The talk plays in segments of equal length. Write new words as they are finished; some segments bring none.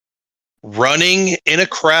Running in a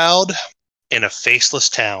crowd in a faceless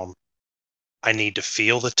town, I need to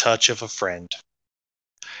feel the touch of a friend.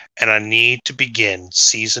 And I need to begin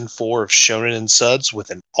season 4 of Shonen and Suds with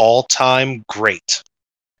an all-time great.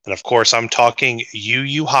 And of course, I'm talking Yu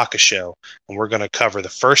Yu Hakusho, and we're going to cover the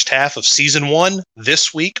first half of season 1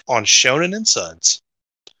 this week on Shonen and Suds.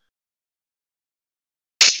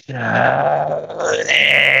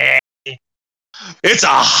 It's a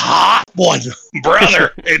hot one,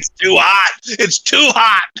 brother. It's too hot. It's too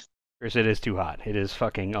hot. Chris, it is too hot. It is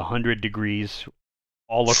fucking 100 degrees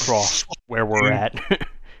all across where we're at.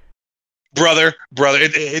 brother,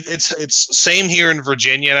 it's same here in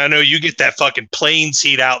Virginia, and I know you get that fucking plains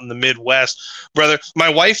heat out in the Midwest, brother. My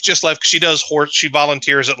wife just left. She does horse. She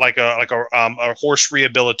volunteers at like a horse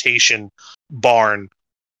rehabilitation barn.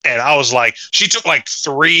 And I was like, she took like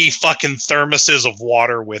 3 fucking thermoses of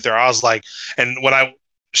water with her. I was like, and when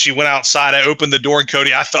she went outside, I opened the door, and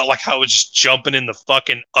Cody, I felt like I was just jumping in the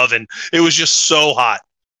fucking oven. It was just so hot.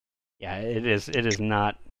 Yeah, it is. It is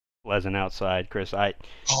not pleasant outside, Chris.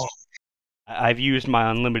 I've used my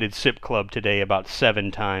unlimited sip club today about 7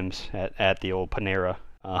 times at the old Panera.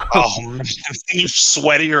 Oh man, you're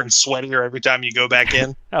sweatier and sweatier every time you go back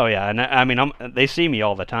in. Oh yeah, and I mean, they see me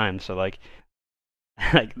all the time, so like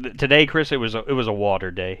today, Chris, it was a water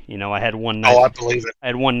day. You know, I had one. Nice, I believe it. I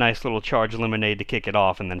had one nice little charged lemonade to kick it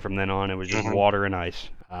off, and then from then on, it was just water and ice.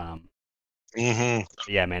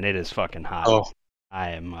 Yeah, man, it is fucking hot. Oh.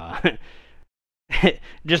 I am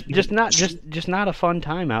just not a fun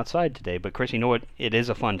time outside today. But Chris, you know what? It is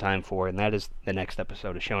a fun time for, and that is the next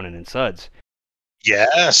episode of Shonen and Suds.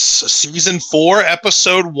 Yes, season 4,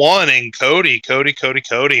 episode 1, and Cody.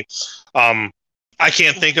 I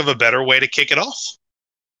can't think of a better way to kick it off.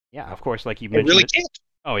 Yeah, of course, like you mentioned. Really can't.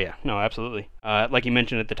 Oh yeah, no, absolutely. Like you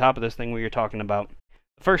mentioned at the top of this thing, we were talking about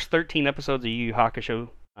the first 13 episodes of Yu Yu Hakusho,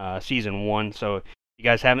 season 1. So if you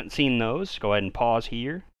guys haven't seen those, go ahead and pause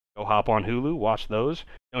here. Go hop on Hulu, watch those.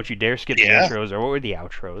 Don't you dare skip the intros or the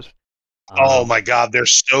outros. Oh my God, they're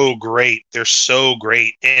so great. They're so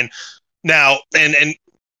great. And now, and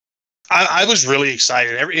I was really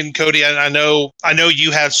excited. And Cody, I know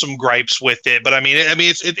you have some gripes with it, but I mean,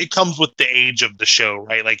 it comes with the age of the show,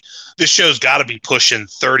 right? Like this show's got to be pushing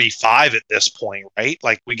 35 at this point, right?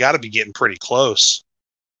 Like we got to be getting pretty close.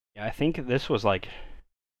 Yeah, I think this was like,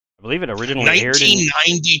 I believe it originally aired in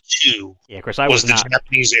 1992. Yeah, of course, I was not. The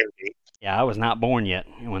Japanese air date. Yeah, I was not born yet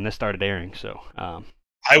when this started airing, so.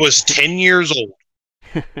 I was 10 years old.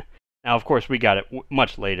 Now, of course, we got it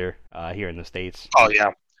much later here in the States. Oh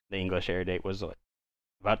yeah. The English air date was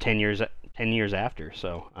about 10 years after,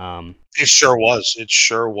 so. It sure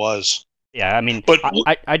was. Yeah, I mean, but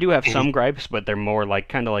I do have some gripes, but they're more like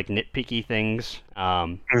kind of like nitpicky things.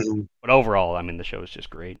 But overall, I mean, the show is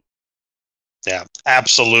just great. Yeah,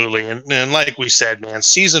 absolutely. And like we said, man,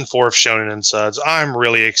 season 4 of Shonen and Suds, I'm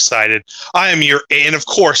really excited. I am your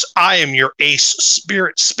ace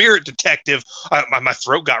spirit detective. My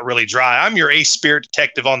throat got really dry. I'm your ace spirit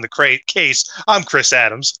detective on the case. I'm Chris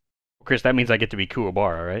Adams. Chris, that means I get to be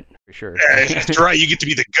Kuwabara, right? For sure. That's right. You get to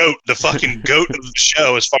be the goat, the fucking goat of the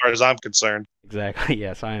show, as far as I'm concerned. Exactly.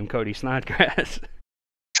 Yes, I am Cody Snodgrass.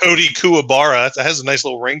 Cody Kuwabara. That has a nice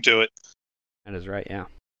little ring to it. That is right. Yeah.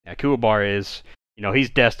 Yeah. Kuwabara is, he's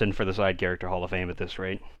destined for the side character Hall of Fame at this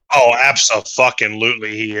rate. Oh,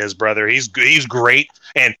 absolutely, he is, brother. He's great,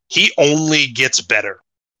 and he only gets better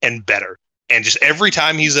and better. And just every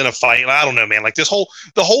time he's in a fight, I don't know, man. Like the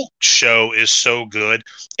whole show is so good.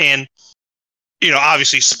 And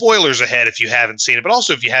obviously, spoilers ahead if you haven't seen it. But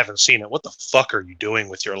also, if you haven't seen it, what the fuck are you doing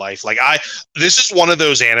with your life? Like this is one of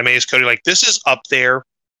those animes, Cody. Like this is up there.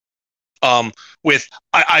 I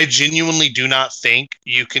genuinely do not think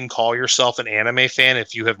you can call yourself an anime fan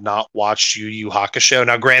if you have not watched Yu Yu Hakusho.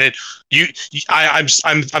 Now, granted, I'm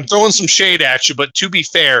throwing some shade at you, but to be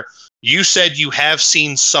fair, you said you have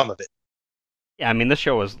seen some of it. Yeah, I mean, this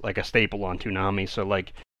show was like a staple on Toonami, so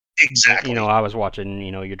like, exactly. I was watching,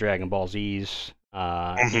 your Dragon Ball Z's.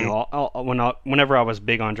 Whenever I was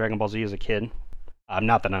big on Dragon Ball Z as a kid,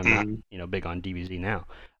 not that I'm not, big on DBZ now.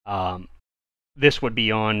 This would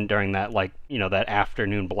be on during that, like, that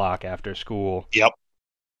afternoon block after school. Yep.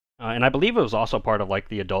 And I believe it was also part of like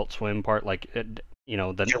the Adult Swim part, like, it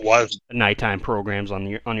was the nighttime programs on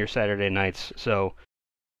your Saturday nights. So,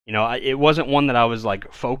 it wasn't one that I was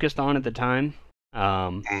like focused on at the time.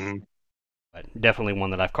 But definitely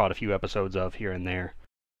one that I've caught a few episodes of here and there,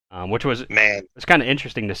 which was it's kind of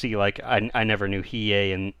interesting to see. Like I never knew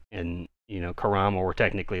Hiei and Kurama were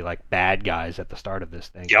technically like bad guys at the start of this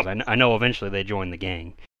thing. Yep. I know eventually they joined the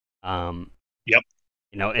gang. Yep.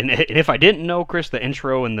 And if I didn't know, Chris, the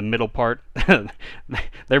intro and the middle part,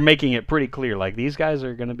 they're making it pretty clear. Like these guys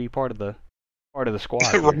are going to be part of the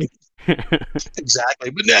squad Right. here. Exactly.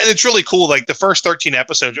 But it's really cool. Like the first 13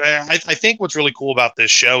 episodes, I think what's really cool about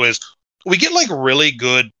this show is we get like really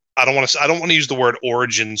good. I don't want to use the word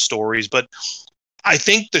origin stories, but I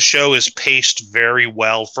think the show is paced very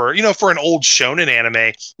well for an old shonen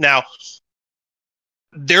anime. Now,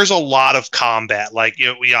 there's a lot of combat. Like,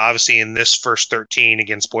 we obviously in this first 13,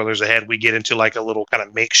 again, spoilers ahead, we get into like a little kind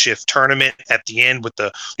of makeshift tournament at the end with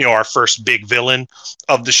our first big villain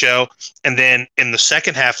of the show. And then in the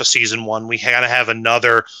second half of season 1, we kind of have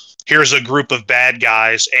another, here's a group of bad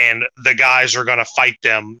guys and the guys are going to fight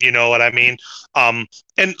them. You know what I mean?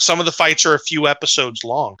 And some of the fights are a few episodes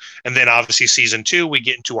long. And then obviously season 2, we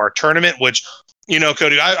get into our tournament, which,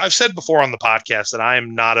 Cody, I've said before on the podcast that I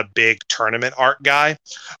am not a big tournament arc guy,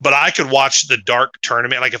 but I could watch the Dark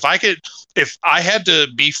Tournament. Like if I had to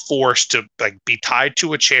be forced to like be tied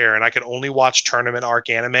to a chair and I could only watch tournament arc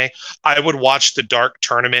anime, I would watch the Dark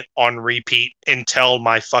Tournament on repeat until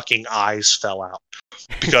my fucking eyes fell out,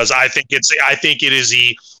 because I think it is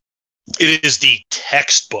the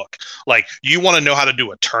textbook. Like, you want to know how to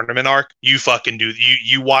do a tournament arc, you fucking do.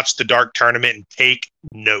 You watch the Dark Tournament and take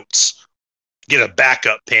notes. Get a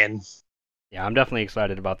backup pen. Yeah, I'm definitely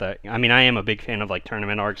excited about that. I mean, I am a big fan of like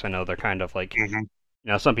tournament arcs. I know they're kind of like,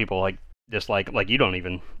 some people like dislike, like you don't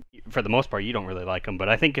even, for the most part, you don't really like them. But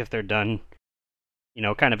I think if they're done,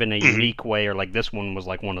 kind of in a unique way, or like this one was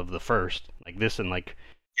like one of the first, like this and like,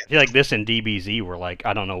 I feel like this and DBZ were like,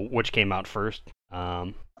 I don't know which came out first,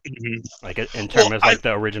 like in terms of like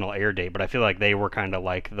the original air date, but I feel like they were kind of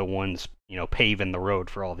like the ones, paving the road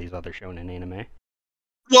for all these other shonen anime.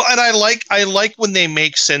 Well, and I like when they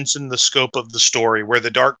make sense in the scope of the story, where the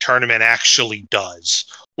Dark Tournament actually does.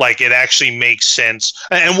 Like, it actually makes sense.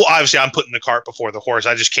 And obviously, I'm putting the cart before the horse.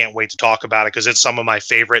 I just can't wait to talk about it because it's some of my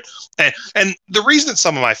favorite. And the reason it's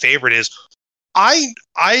some of my favorite is I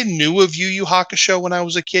knew of Yu Yu Hakusho when I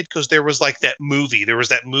was a kid because there was like that movie. There was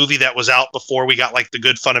that movie that was out before we got like the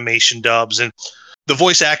good Funimation dubs, and the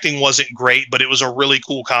voice acting wasn't great, but it was a really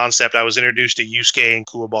cool concept. I was introduced to Yusuke and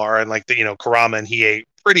Kuwabara and like Kurama and Hiei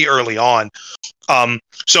pretty early on.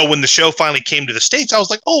 So when the show finally came to the States, I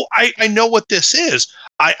was like, oh, I know what this is.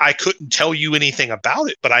 I couldn't tell you anything about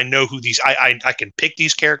it, but I know who these, I can pick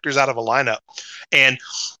these characters out of a lineup. And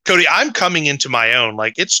Cody, I'm coming into my own.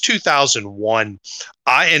 Like, it's 2001.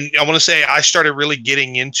 I want to say I started really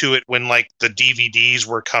getting into it when like the DVDs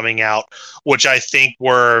were coming out, which I think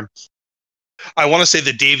were, I want to say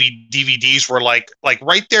the DVDs were like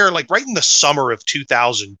right there, like right in the summer of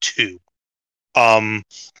 2002.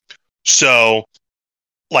 So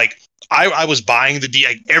like I was buying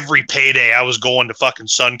every payday. I was going to fucking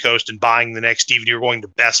Suncoast and buying the next DVD, or going to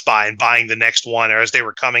Best Buy and buying the next one, or as they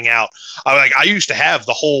were coming out. I used to have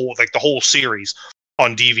the whole series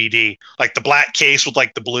on DVD, like the black case with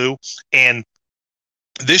like the blue. And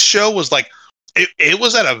this show was like, it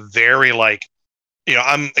was at a very like,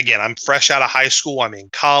 I'm fresh out of high school. I'm in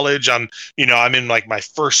college. I'm in like my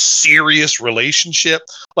first serious relationship.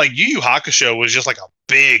 Like, Yu Yu Hakusho was just like a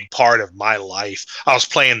big part of my life. I was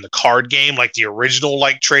playing the card game, like the original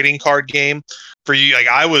like trading card game for you. Like,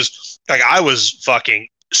 I was fucking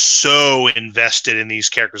so invested in these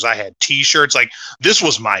characters. I had T-shirts. Like, this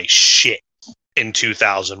was my shit in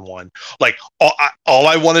 2001. Like, all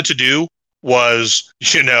I wanted to do was,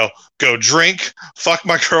 go drink, fuck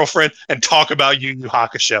my girlfriend, and talk about Yu Yu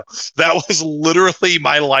Hakusho. That was literally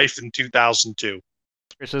my life in 2002.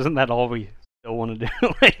 Chris, isn't that all we still want to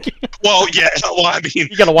do? Like, well, yeah. Well, I mean,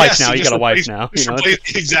 you got a wife now. You got a wife now.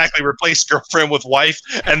 Replace girlfriend with wife,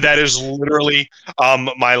 and that is literally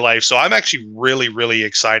my life. So I'm actually really, really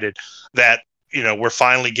excited that we're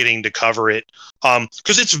finally getting to cover it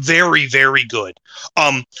because it's very, very good.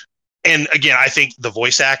 And again, I think the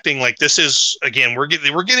voice acting, like, this is, again, we're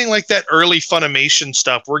getting like that early Funimation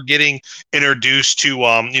stuff. We're getting introduced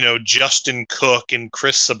to Justin Cook and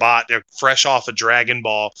Chris Sabat. They're fresh off of Dragon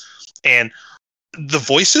Ball, and the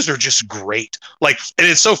voices are just great. Like, and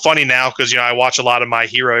it's so funny now because I watch a lot of My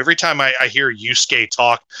Hero. Every time I hear Yusuke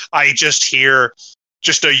talk, I just hear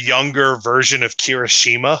just a younger version of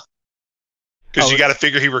Kirishima, because you got to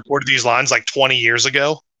figure he recorded these lines like 20 years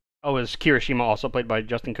ago. Oh, is Kirishima also played by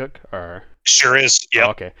Justin Cook? Or sure is. Yeah.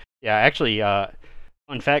 Oh, okay. Yeah, actually,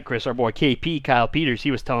 fun fact, Chris, our boy KP Kyle Peters,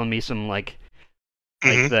 he was telling me some like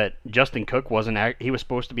that Justin Cook wasn't. He was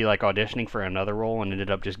supposed to be like auditioning for another role and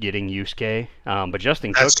ended up just getting Yusuke. But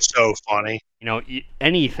Justin Cook. That's so funny.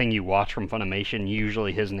 Anything you watch from Funimation,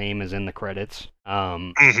 usually his name is in the credits.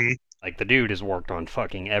 Like the dude has worked on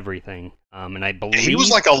fucking everything. And I He was believe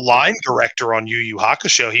like a line director on Yu Yu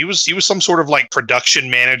Hakusho. He was some sort of like production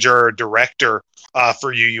manager or director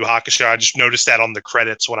for Yu Yu Hakusho. I just noticed that on the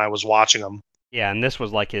credits when I was watching them. yeah, and this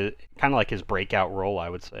was like his kind of like his breakout role, I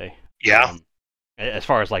would say. Yeah. As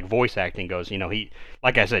far as like voice acting goes, you know, he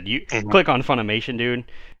like I said, you Mhm. click on Funimation, dude,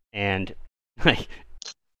 and like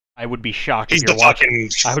I would be shocked He's if you're the watching.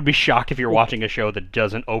 fucking I would be shocked if you're watching a show that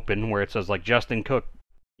doesn't open where it says like Justin Cook,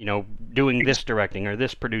 you know, doing this directing or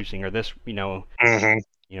this producing or this, Mhm.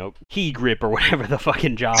 key grip or whatever the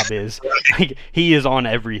fucking job is. Like he is on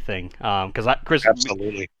everything. Because Chris,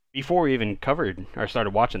 Absolutely. before we even covered or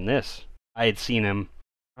started watching this, I had seen him.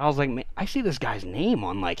 I was like, man, I see this guy's name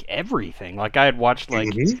on like everything. Like I had watched like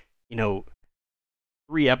Mhm.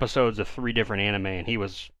 3 episodes of 3 different anime, and he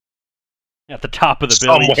was at the top of the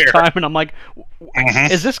bill each Somewhere. time, and I'm like, Mhm.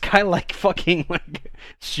 is this guy like fucking like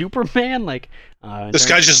Superman? Like, This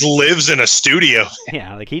guy just lives in a studio.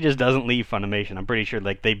 yeah, like he just doesn't leave Funimation. I'm pretty sure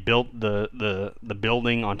like they built the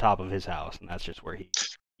building on top of his house, and that's just where he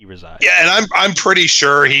resides. Yeah, and I'm pretty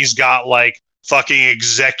sure he's got like fucking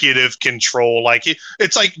executive control. Like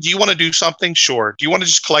it's like, do you want to do something? Sure. Do you want to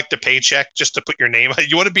just collect a paycheck just to put your name?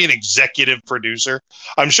 You want to be an executive producer?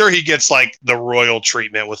 I'm sure he gets like the royal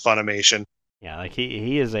treatment with Funimation. Yeah, like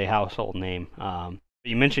he is a household name.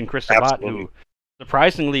 You mentioned Chris Sabat, Absolutely. who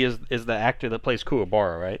surprisingly is the actor that plays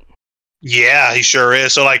Kuwabara, right? Yeah, he sure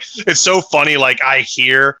is. So like, it's so funny. Like I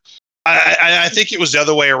think it was the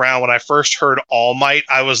other way around. When I first heard All Might,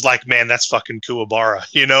 I was like, man, that's fucking Kuwabara.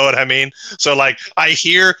 You know what I mean? So like, I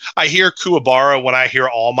hear Kuwabara when I hear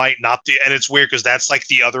All Might, not the, and it's weird because that's like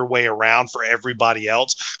the other way around for everybody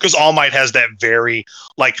else. Because All Might has that very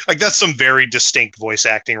like that's some very distinct voice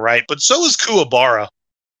acting, right? But so is Kuwabara.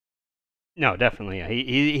 No, definitely. Yeah.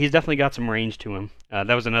 He's definitely got some range to him.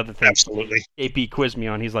 That was another thing Absolutely. AP quizzed me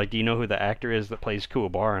on. He's like, "Do you know who the actor is that plays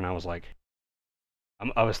Kuwabara?" And I was like,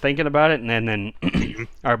 I was thinking about it, and then Mhm.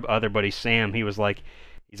 our other buddy Sam, he was like,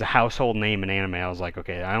 he's a household name in anime. I was like,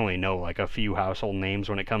 okay, I only know like a few household names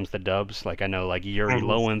when it comes to dubs. Like I know like Yuri Mhm.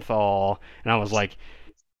 Lowenthal, and I was like,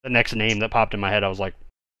 the next name that popped in my head, I was like,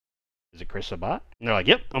 is it Chris Sabat? And they're like,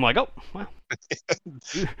 yep. I'm like, oh, well,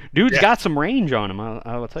 dude's Yeah. got some range on him.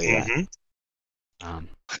 I will tell you that. Mhm. Um,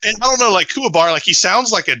 And I don't know, like Kuwabara, like he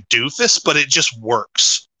sounds like a doofus, but it just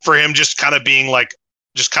works for him. Just kind of being like,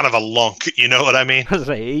 just kind of a lunk. You know what I mean? I was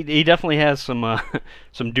gonna say, he definitely has some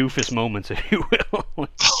some doofus moments, if you will.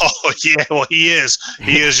 Oh yeah, well he is.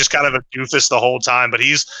 He is just kind of a doofus the whole time. But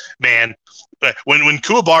he's man. But when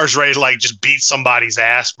Kuwabara's ready to like just beat somebody's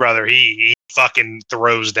ass, brother, he fucking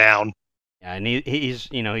throws down. Yeah, and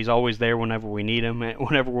he's always there whenever we need him.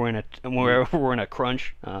 Whenever we're in a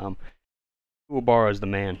crunch, Uebara is the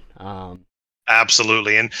man.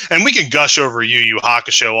 Absolutely, and we can gush over Yu Yu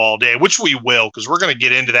Hakusho all day, which we will, because we're going to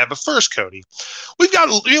get into that. But first, Cody, we've got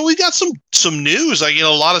some news. Like a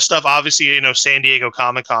lot of stuff. Obviously, San Diego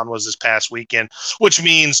Comic-Con was this past weekend, which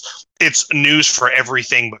means it's news for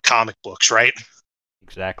everything but comic books, right?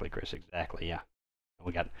 Exactly, Chris. Exactly. Yeah,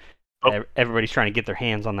 we got Oh. everybody's trying to get their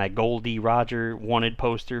hands on that Goldie Roger wanted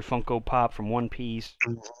poster Funko Pop from One Piece.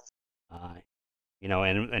 Uh,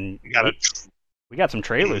 and We got we got some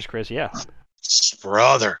trailers, Chris. Yeah.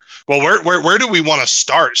 brother. Well, where do we want to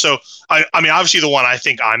start? So, I mean, obviously, the one I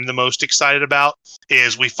think I'm the most excited about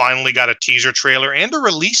is we finally got a teaser trailer and a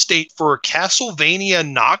release date for Castlevania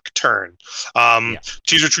Nocturne. Yeah.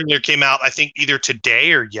 Teaser trailer came out, I think, either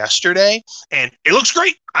today or yesterday, and it looks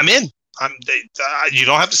great. I'm in. You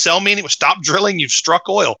don't have to sell me any. Stop drilling. You've struck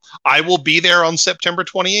oil. I will be there on September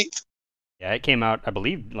 28th. Yeah, it came out, I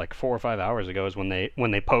believe, like 4 or 5 hours ago is when they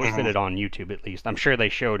posted it on YouTube. At least I'm sure they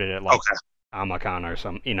showed it at like Okay. Comic-Con or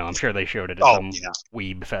some. I'm sure they showed it at Oh, some yeah.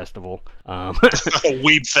 weeb festival.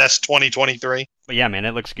 Weeb Fest 2023. But yeah, man,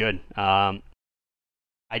 it looks good.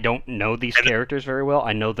 I don't know these characters very well.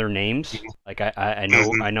 I know their names. Like I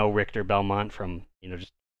know I know Richter Belmont from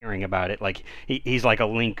just hearing about it. Like he's like a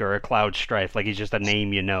Link or a Cloud Strife. Like he's just a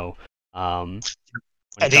name you know. And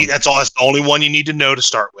that's all. That's the only one you need to know to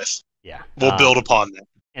start with. Yeah, We'll build upon that.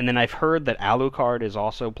 And then I've heard that Alucard is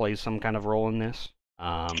also plays some kind of role in this.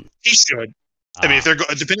 He should. I mean, if they're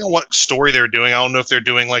depending on what story they're doing, I don't know if they're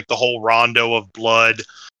doing like the whole Rondo of Blood,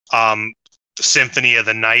 Symphony of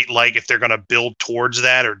the Night, like if they're going to build towards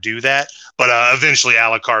that or do that. But eventually,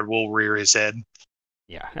 Alucard will rear his head.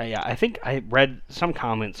 Yeah. I think I read some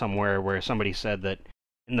comment somewhere where somebody said that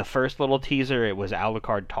in the first little teaser, it was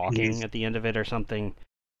Alucard talking at the end of it or something.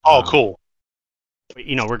 Oh, cool. But,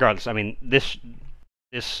 regardless, I mean, this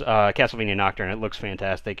Castlevania Nocturne, it looks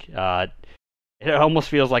fantastic. It almost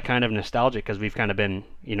feels like kind of nostalgic because we've kind of been,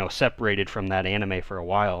 separated from that anime for a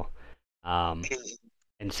while. And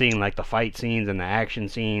seeing like the fight scenes and the action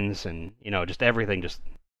scenes and just everything, just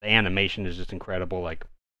the animation is just incredible. Like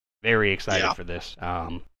very excited for this.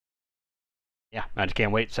 Yeah, I just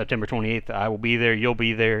can't wait. September 28th, I will be there. You'll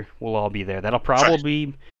be there. We'll all be there. That'll probably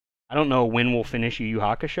be. I don't know when we'll finish Yu Yu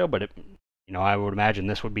Hakusho, but I would imagine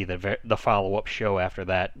this would be the follow-up show after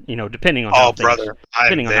that. Depending on how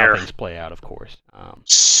things play out, of course.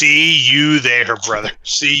 See you there, brother.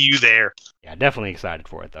 See you there. Yeah, definitely excited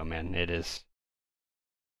for it though, man. It is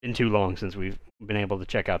been too long since we've been able to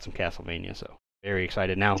check out some Castlevania, so very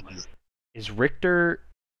excited. Now, is Richter?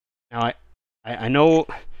 Now I know.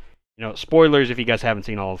 Spoilers if you guys haven't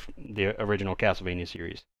seen all of the original Castlevania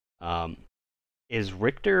series. Is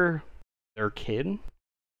Richter their kid,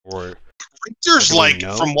 or Richter's like,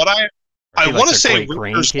 from what I want to say,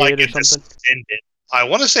 Richter's like a descendant. I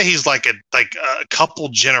want to say he's like a couple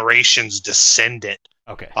generations descendant.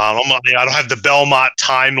 Okay. I don't have the Belmont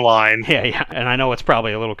timeline. Yeah, and I know it's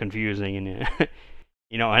probably a little confusing, and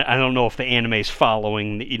I don't know if the anime's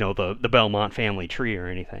following the Belmont family tree or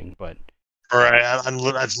anything, but. All right,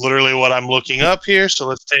 that's literally what I'm looking up here. So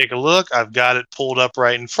let's take a look. I've got it pulled up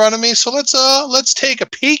right in front of me. So let's take a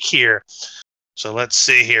peek here. So let's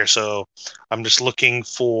see here. So I'm just looking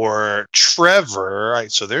for Trevor. All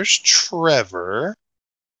right, so there's Trevor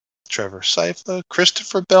Seifa,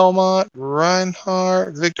 Christopher Belmont,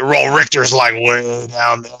 Reinhardt, Victor. Well, Richter's like way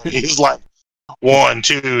down there. He's like 1,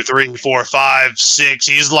 2, 3, 4, 5, 6.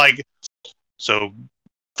 He's like so.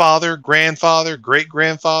 Father, grandfather, great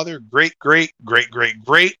grandfather, great great great great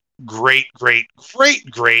great great great great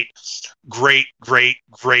great great great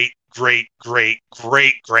great great great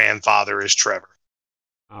great grandfather is Trevor.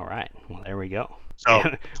 All right, well there we go. So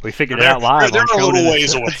we figured it out live. They're a little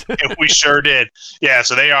ways away. We sure did. Yeah,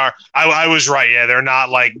 so they are. I was right. Yeah, they're not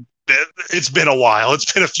like. It's been a while.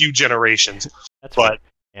 It's been a few generations. That's right.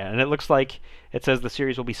 Yeah, and it looks like it says the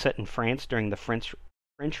series will be set in France during the French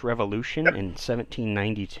Revolution in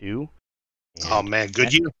 1792. Oh man,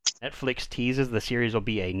 good year. Netflix teases the series will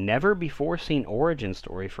be a never-before-seen origin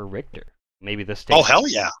story for Richter. Maybe this. Oh hell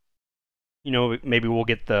yeah! Maybe we'll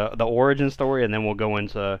get the origin story, and then we'll go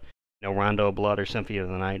into Rondo of Blood or Symphony of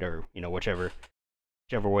the Night, or whichever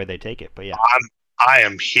way they take it. But yeah, I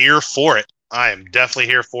am here for it. I am definitely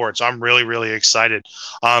here for it. So I'm really, really excited.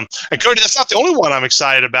 And Cody, that's not the only one I'm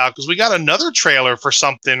excited about because we got another trailer for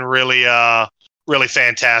something really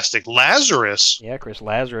fantastic. Lazarus. Yeah, Chris,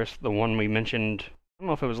 Lazarus, the one we mentioned, I don't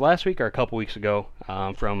know if it was last week or a couple weeks ago,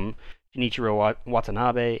 from Shinichiro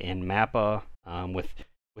Watanabe and Mappa, with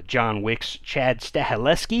John Wick's Chad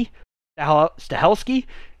Stahelski, Shie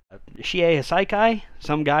Hasaikai,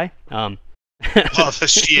 some guy. I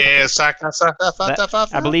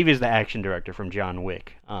believe he's the action director from John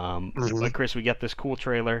Wick. But Chris, we got this cool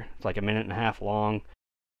trailer. It's like 1.5 minutes long.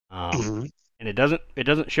 And it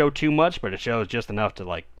doesn't show too much, but it shows just enough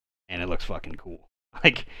to and it looks fucking cool.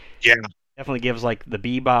 Definitely gives like the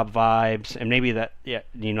bebop vibes, and maybe that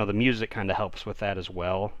the music kind of helps with that as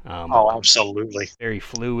well. Absolutely. Very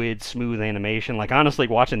fluid, smooth animation. Like honestly,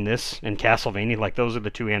 watching this and Castlevania, those are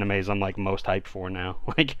the two animes I'm most hyped for now.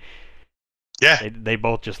 Yeah, they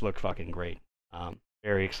both just look fucking great.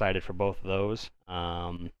 Very excited for both of those.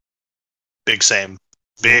 Big same.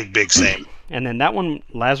 And then that one,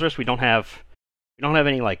 Lazarus, we don't have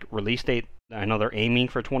any release date. I know they're aiming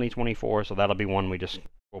for 2024, so that'll be one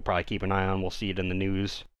we'll probably keep an eye on. We'll see it in the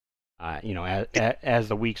news, as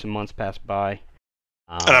the weeks and months pass by.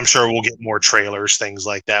 And I'm sure we'll get more trailers, things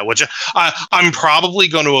like that, which I'm probably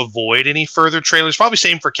going to avoid any further trailers. Probably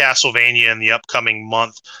same for Castlevania in the upcoming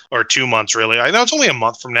month or 2 months, really. I know it's only a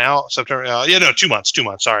month from now, September. 2 months.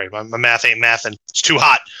 Sorry, my math ain't mathing. It's too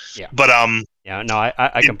hot. Yeah. But yeah, no,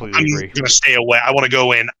 I completely agree. I'm going to stay away. I want to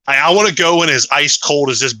go in. I want to go in as ice cold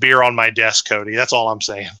as this beer on my desk, Cody. That's all I'm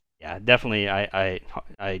saying. Yeah, definitely. I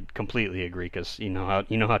completely agree because you know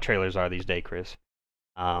how trailers are these days, Chris.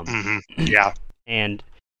 Yeah. And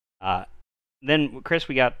then, Chris,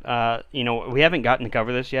 we got we haven't gotten to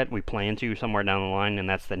cover this yet. We plan to somewhere down the line, and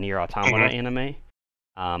that's the Nier Automata anime.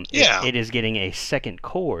 It is getting a second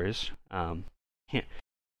course,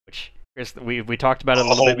 which Chris, we talked about it a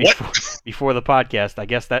little bit before the podcast. I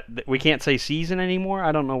guess that we can't say season anymore.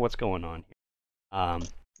 I don't know what's going on here.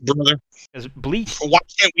 Brother, because Bleach. Why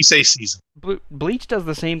can't we say season? Bleach does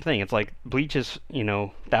the same thing. It's like Bleach is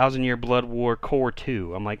 1,000 Year Blood War Core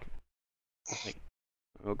 2. I'm like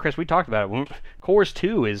well, Chris, we talked about it. Cores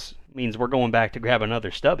 2 means we're going back to grab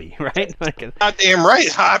another stubby, right? Goddamn right.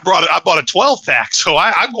 I bought a 12 pack, so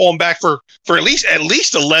I'm going back for at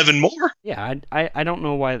least 11 more. Yeah, I don't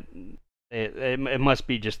know why. It must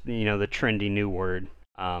be just the trendy new word.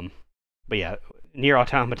 But yeah, Nier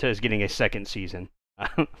Automata is getting a second season.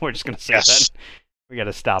 We're just gonna say Yes. that. We got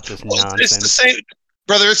to stop this Well, nonsense. it's the same,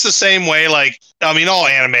 brother. It's the same way. Like, I mean, all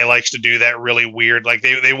anime likes to do that really weird. Like,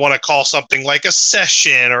 they want to call something like a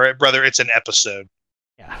session, or brother, it's an episode.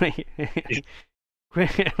 Yeah.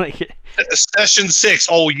 Like, Session 6.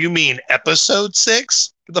 Oh, you mean episode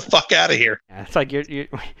 6? Get the fuck out of here. yeah, it's like you're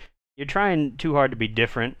trying too hard to be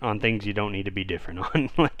different on things you don't need to be different on.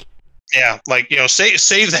 Like, Yeah, like,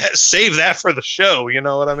 save that for the show. You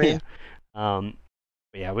know what I mean? yeah.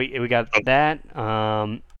 Yeah, we got that.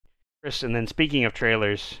 Chris, and then speaking of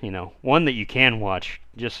trailers, one that you can watch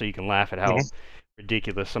just so you can laugh at how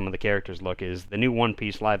ridiculous some of the characters look is the new One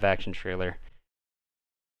Piece live action trailer.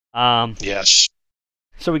 Yes.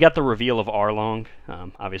 So we got the reveal of Arlong,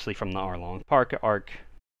 obviously from the Arlong Park arc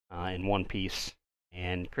in One Piece,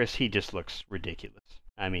 and Chris, he just looks ridiculous.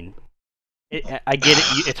 I mean, I get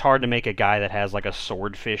it. It's hard to make a guy that has like a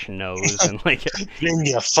swordfish nose and like. Then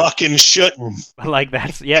you fucking shouldn't. Like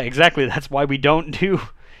exactly. That's why we don't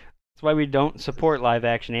support live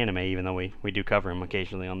action anime, even though we do cover them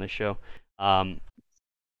occasionally on this show.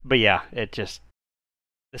 But yeah, the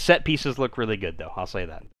set pieces look really good though. I'll say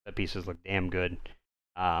that set pieces look damn good.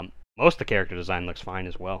 Most of the character design looks fine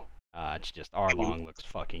as well. It's just Arlong looks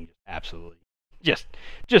fucking absolutely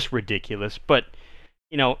just ridiculous. But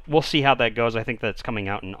we'll see how that goes. I think that's coming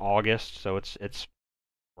out in August, so it's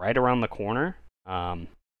right around the corner.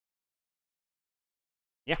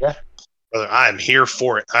 Yeah. Brother, I'm here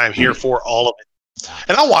for it. I'm here for all of it.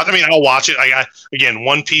 And I'll watch it. Again,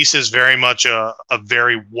 One Piece is very much a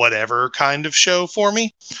very whatever kind of show for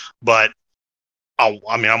me, but I'm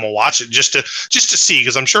gonna watch it just to see,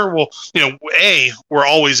 because I'm sure we're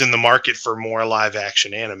always in the market for more live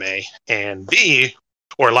action anime, and B,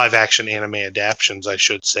 or live action anime adaptions, I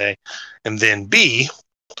should say, and then B,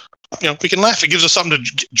 we can laugh. It gives us something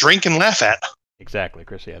to drink and laugh at. Exactly,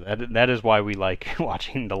 Chris. Yeah, that is why we like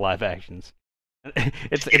watching the live actions.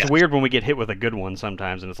 It's weird when we get hit with a good one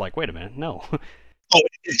sometimes, and it's like, wait a minute, no. Oh,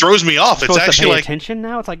 it throws me off. It's actually to pay like attention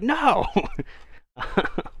now. It's like, no.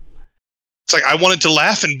 It's like I wanted to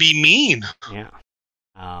laugh and be mean. Yeah.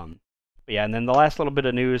 But yeah, and then the last little bit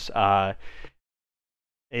of news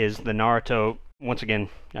is the Naruto. Once again,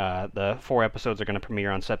 the 4 episodes are going to premiere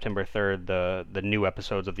on September 3rd. The new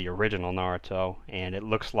episodes of the original Naruto, and it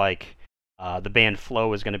looks like the band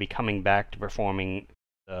Flow is going to be coming back to performing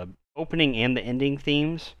the opening and the ending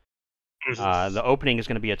themes. The opening is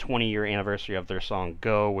going to be a 20-year anniversary of their song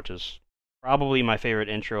 "Go," which is probably my favorite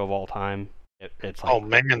intro of all time. It's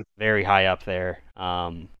like very high up there.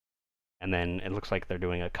 And then it looks like they're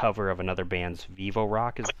doing a cover of another band's "Vivo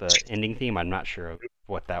Rock" is the ending theme. I'm not sure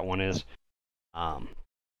what that one is.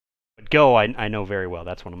 But "Go" I know very well.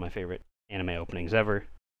 That's one of my favorite anime openings ever.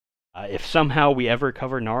 If somehow we ever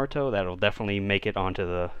cover Naruto, that'll definitely make it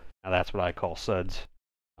onto that's what I call Suds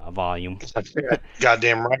volume.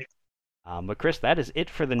 Goddamn right. But Chris, that is it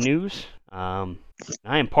for the news. I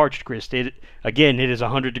am parched, Chris. It is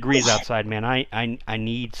 100 degrees outside, man. I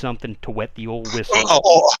need something to wet the old whistle.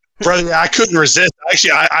 Oh, brother, I couldn't resist.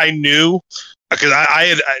 Actually, I knew, because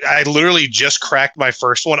I literally just cracked my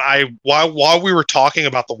first one. While we were talking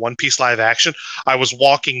about the One Piece live action, I was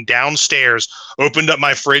walking downstairs, opened up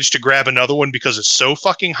my fridge to grab another one because it's so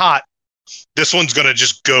fucking hot. This one's gonna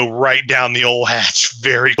just go right down the old hatch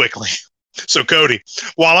very quickly. So, Cody,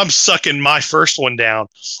 while I'm sucking my first one down,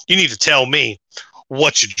 you need to tell me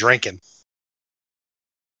what you're drinking.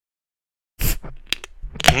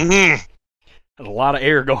 A lot of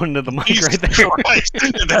air going into the mic right there. Christ,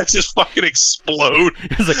 did that just fucking explode?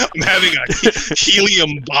 I'm having a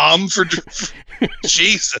helium bomb for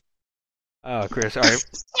Jesus. Oh, Chris, all right.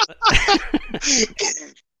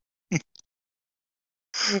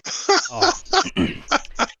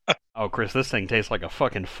 Oh, Chris, this thing tastes like a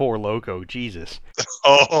fucking Four Loko. Jesus.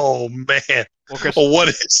 Oh, man. Well, Chris, what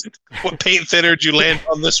is it? What paint thinner did you land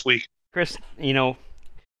on this week? Chris,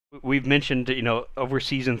 we've mentioned, over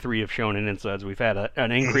season 3 of Shonen and Suds, we've had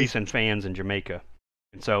an increase in fans in Jamaica.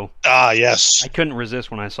 And so, yes. I couldn't resist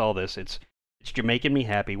when I saw this. It's Jamaican Me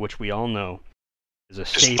Happy, which we all know is a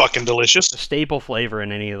staple, it's fucking delicious. A staple flavor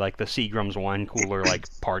in any like the Seagram's wine cooler like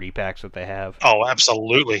party packs that they have. Oh,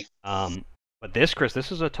 absolutely. But this, Chris,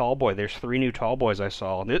 this is a tall boy. There's 3 new tall boys I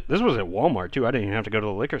saw. This was at Walmart too. I didn't even have to go to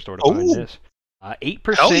the liquor store to find this.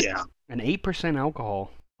 8%, hell yeah. An 8%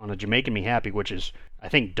 alcohol on a Jamaican Me Happy, which is I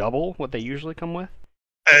think double what they usually come with.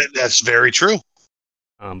 That's very true.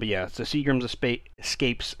 But yeah, it's a Seagram's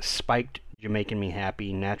Escapes Spiked Jamaican Me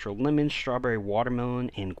Happy, natural lemon, strawberry,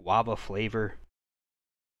 watermelon, and guava flavor.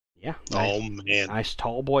 Yeah. Oh, man. Nice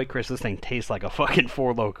tall boy, Chris. This thing tastes like a fucking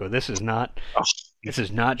Four Loko. This is not... This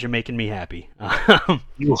is not Jamaican me happy.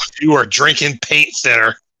 You are drinking paint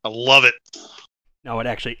thinner. I love it. No, it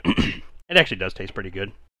actually it actually does taste pretty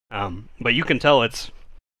good. But you can tell it's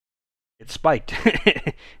spiked.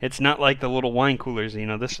 It's not like the little wine coolers.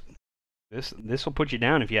 This will put you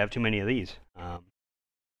down if you have too many of these.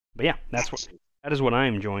 But yeah, that is what I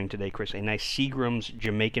am enjoying today, Chris. A nice Seagram's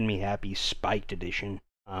Jamaican Me Happy Spiked Edition.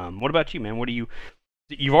 What about you, man?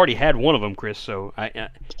 You've already had one of them, Chris. So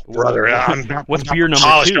brother, what's beer number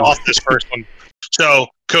polished 2? Off this first one. So,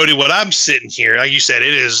 Cody, what I'm sitting here, like you said,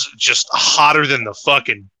 it is just hotter than the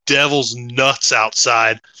fucking devil's nuts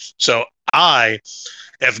outside. So I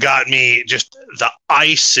have got me just the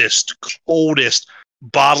icest, coldest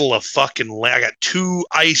bottle of fucking. I got 2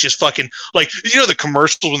 ice, just fucking like the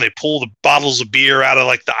commercials when they pull the bottles of beer out of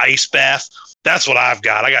like the ice bath. That's what I've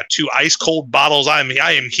got. I got 2 ice cold bottles. I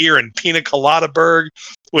am here in Pina Coladaburg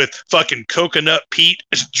with fucking Coconut Pete,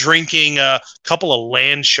 drinking a couple of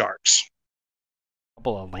land sharks.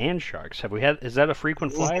 Couple of land sharks. Have we had? Is that a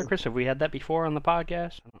frequent flyer, Chris? Have we had that before on the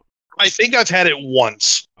podcast? I think I've had it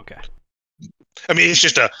once. Okay. I mean, it's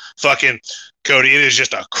just a fucking Cody. It is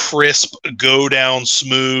just a crisp, go down,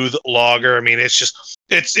 smooth lager. I mean, it's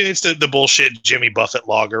the bullshit Jimmy Buffett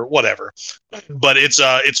lager, whatever. But it's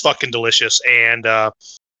fucking delicious, and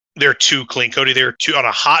they're too clean, Cody. They're too on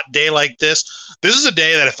a hot day like this. This is a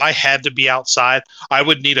day that if I had to be outside, I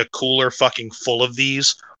would need a cooler fucking full of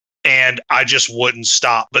these. And I just wouldn't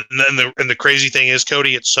stop. But then the crazy thing is,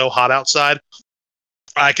 Cody, it's so hot outside.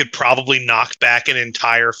 I could probably knock back an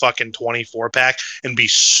entire fucking 24-pack and be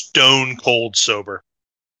stone cold sober.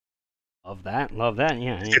 Love that.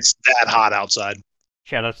 Yeah. It's that hot outside.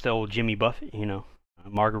 Shout outs to old Jimmy Buffett,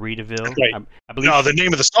 Margaritaville. Right. I believe. No, the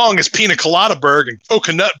name of the song is Pina Coladaburg, and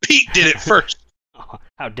Coconut Pete did it first. Oh,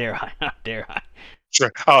 how dare I? Sure.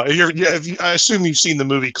 Oh, I assume you've seen the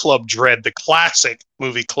movie Club Dread, the classic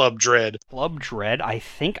movie Club Dread. Club Dread. I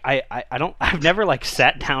think I've never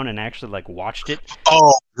sat down and actually watched it.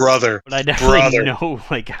 Oh, brother. But I definitely know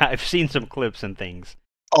I've seen some clips and things.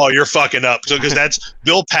 Oh, you're fucking up. So, because that's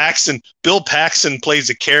Bill Paxton. Bill Paxton plays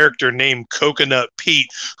a character named Coconut Pete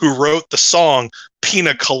who wrote the song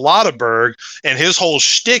Pina Coladaburg, and his whole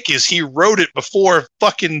shtick is he wrote it before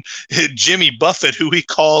fucking Jimmy Buffett, who he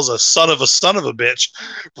calls a son of a bitch.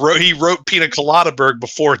 He wrote Pina Coladaburg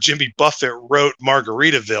before Jimmy Buffett wrote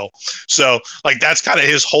Margaritaville. So, that's kind of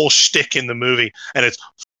his whole shtick in the movie, and it's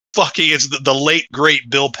the late great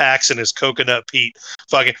Bill Paxton is Coconut Pete.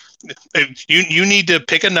 Fucking, you need to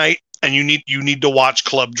pick a night and you need to watch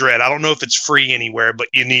Club Dread. I don't know if it's free anywhere, but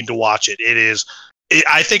you need to watch it.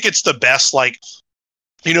 I think it's the best.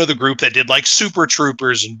 The group that did Super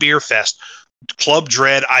Troopers and Beer Fest. Club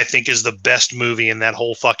Dread, I think, is the best movie in that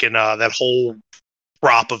whole fucking that whole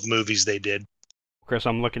crop of movies they did. Chris,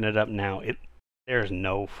 I'm looking it up now. There's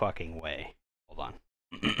no fucking way. Hold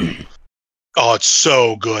on. Oh, it's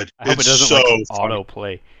so good. I hope it's it doesn't so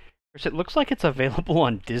autoplay. Chris, it looks like it's available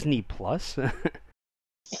on Disney Plus.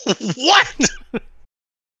 What?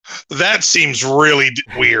 That seems really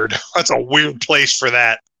weird. That's a weird place for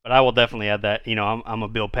that. But I will definitely add that. I'm a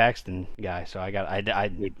Bill Paxton guy, so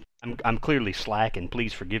I'm clearly slacking.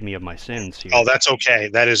 Please forgive me of my sins here. Oh, that's okay.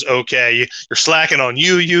 That is okay. You're slacking on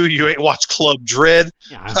you. You ain't watched Club Dread.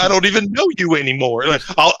 Yeah, I don't even know you anymore.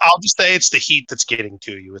 I'll just say it's the heat that's getting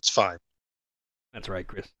to you. It's fine. That's right,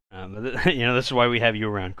 Chris. This is why we have you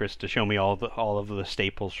around, Chris, to show me all of the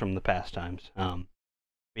staples from the past times.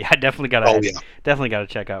 Yeah, I definitely gotta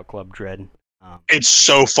check out Club Dread. It's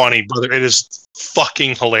so funny, brother. It is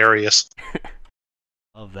fucking hilarious.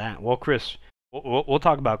 Love that. Well, Chris, we'll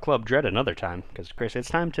talk about Club Dread another time, because Chris, it's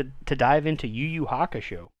time to dive into Yu Yu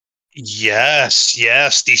Hakusho. Yes.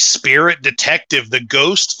 The Spirit Detective, the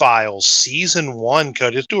Ghost Files, Season 1.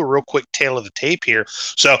 Let's do a real quick tale of the tape here.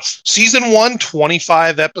 So, Season 1,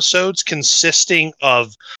 25 episodes consisting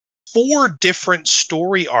of 4 different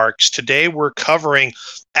story arcs. Today we're covering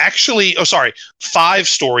 5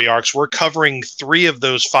 story arcs. We're covering 3 of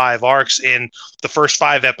those 5 arcs. In the first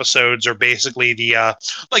 5 episodes are basically the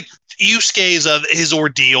Yusuke's of his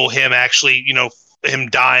ordeal, him actually, him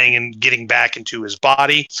dying and getting back into his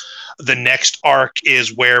body. The next arc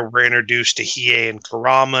is where we're introduced to Hiei and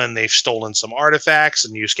Kurama, and they've stolen some artifacts,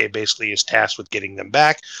 and Yusuke basically is tasked with getting them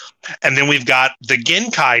back. And then we've got the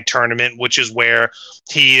Genkai tournament, which is where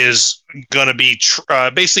he is going to be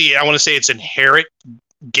basically, I want to say it's inherit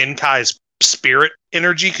Genkai's spirit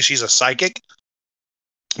energy because she's a psychic.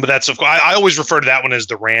 But that's, of course, I always refer to that one as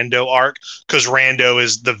the Rando arc, because Rando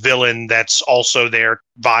is the villain that's also there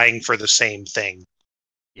vying for the same thing.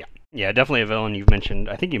 Yeah, definitely a villain you've mentioned.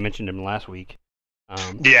 I think you mentioned him last week.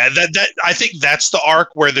 Yeah, that I think that's the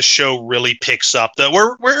arc where the show really picks up.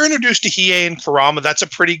 We're introduced to Hiei and Kurama. That's a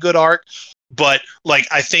pretty good arc, but like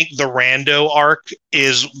I think the Rando arc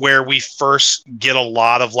is where we first get a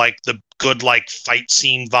lot of like the good like fight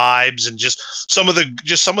scene vibes and just some of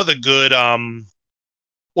the good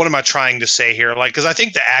what am I trying to say here? Like, because I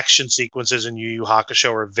think the action sequences in Yu Yu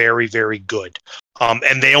Hakusho are very, very good.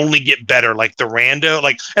 And they only get better, like the Rando,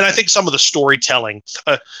 like, and I think some of the storytelling,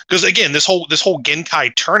 because again, this whole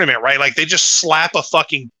Genkai tournament, right? Like, they just slap a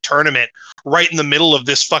fucking tournament right in the middle of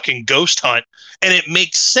this fucking ghost hunt, and it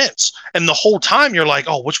makes sense. And the whole time, you're like,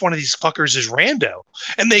 oh, which one of these fuckers is Rando?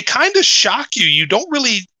 And they kind of shock you. You don't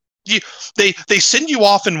really. They send you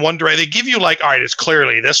off in one direction. They give you like, all right, it's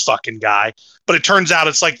clearly this fucking guy, but it turns out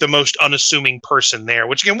it's like the most unassuming person there.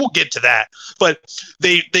 Which again, we'll get to that. But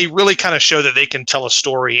they really kind of show that they can tell a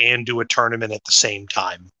story and do a tournament at the same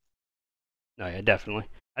time. No, yeah, definitely.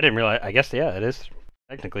 I didn't realize. I guess it is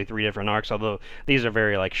technically 3 different arcs, although these are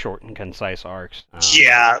very like short and concise arcs.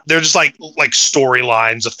 Yeah, they're just like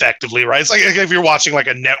storylines, effectively, right? It's like if you're watching like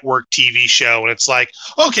a network TV show, and it's like,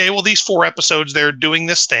 okay, well, these 4 episodes they're doing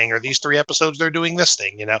this thing, or these 3 episodes they're doing this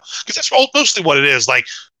thing, because that's mostly what it is, like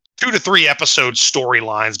 2 to 3 episode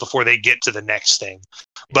storylines before they get to the next thing.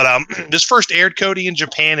 But this first aired, Cody, in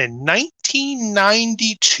Japan in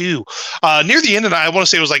 1992, near the end, and I want to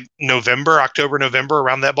say it was like October, November,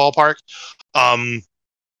 around that ballpark.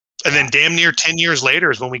 And then damn near 10 years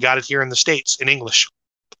later is when we got it here in the States in English.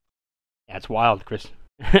 Yeah, it's wild, Chris.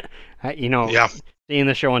 Yeah. Seeing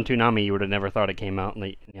the show on Toonami, you would have never thought it came out.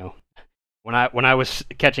 And when I was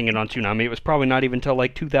catching it on Toonami, it was probably not even until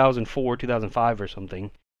like 2004, 2005 or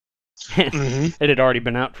something. Mm-hmm. It had already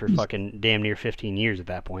been out for fucking damn near 15 years at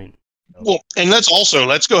that point. So. Well, and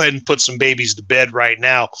let's go ahead and put some babies to bed right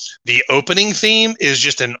now. The opening theme is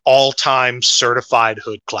just an all-time certified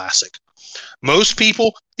hood classic. Most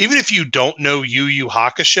people, even if you don't know Yu Yu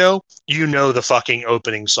Hakusho, you know the fucking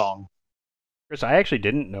opening song. Chris, I actually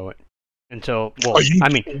didn't know it until,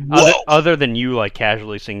 other than you like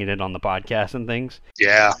casually singing it on the podcast and things.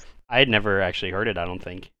 Yeah. I had never actually heard it, I don't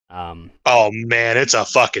think. Oh man, it's a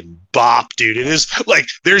fucking bop, dude. It is like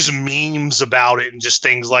there's memes about it and just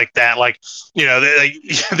things like that. Like,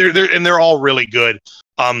 they're all really good.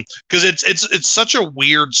 Because it's such a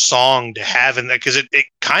weird song to have in that, because it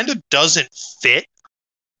kind of doesn't fit.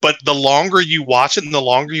 But the longer you watch it and the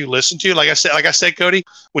longer you listen to it, like I said, Cody,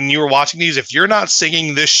 when you were watching these, if you're not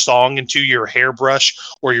singing this song into your hairbrush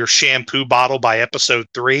or your shampoo bottle by episode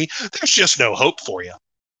 3, there's just no hope for you.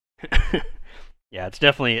 Yeah, it's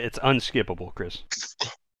unskippable, Chris.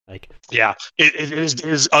 Like, yeah, it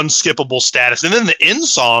is unskippable status. And then the end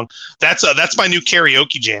song, that's my new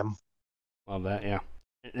karaoke jam. Love that, yeah.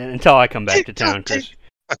 Until I come back to town, Chris.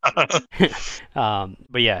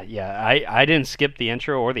 But yeah, I didn't skip the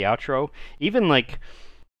intro or the outro. Even like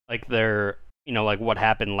their, like what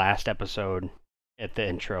happened last episode at the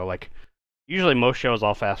intro. Like, usually most shows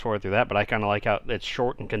I'll fast forward through that, but I kind of like how it's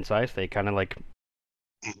short and concise. They kind of like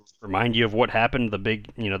remind you of what happened, the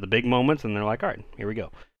big moments, and they're like, all right, here we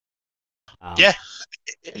go. Yeah.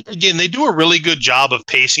 Again, they do a really good job of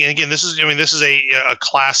pacing. And again, this is a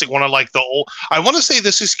classic, one of like the old. I want to say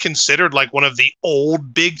this is considered like one of the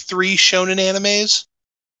old big 3 shonen animes,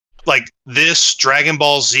 like this, Dragon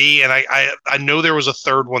Ball Z, and I know there was a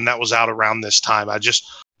third one that was out around this time. It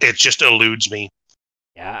just eludes me.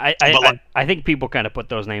 Yeah, I think people kind of put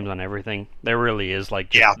those names on everything. There really is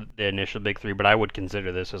like the initial big 3, but I would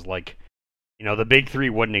consider this as like, the big 3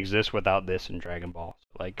 wouldn't exist without this in Dragon Ball.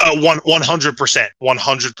 Like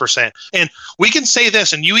 100%. And we can say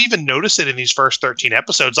this, and you even notice it in these first 13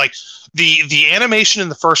 episodes. Like the animation in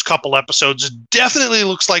the first couple episodes definitely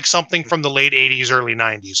looks like something from the late 80s, early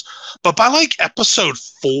 90s. But by like episode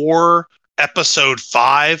 4, episode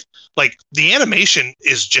 5, like the animation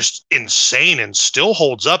is just insane and still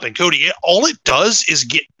holds up. And Cody, all it does is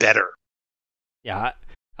get better. Yeah,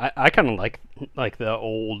 I kind of like the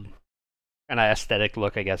old kind of aesthetic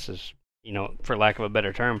look, I guess, is, for lack of a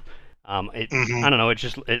better term. I don't know,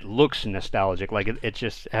 it looks nostalgic, like it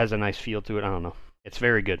just has a nice feel to it. I don't know, it's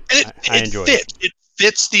very good. I enjoy it. It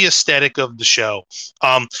fits the aesthetic of the show.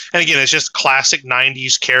 And again, it's just classic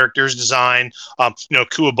 90s characters design.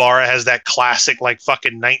 Kuwabara has that classic like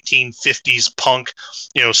fucking 1950s punk,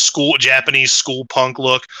 Japanese school punk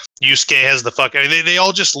look. Yusuke has the fucking, they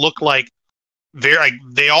all just look like very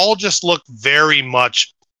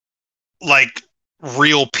much like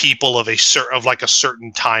real people of a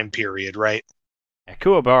certain time period, right? Yeah,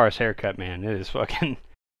 Kuwabara's haircut, man, it is fucking.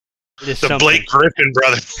 It is the something. Blake Griffin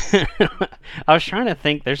brother. I was trying to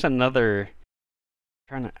think. There's another. I'm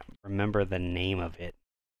trying to remember the name of it.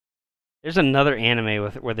 There's another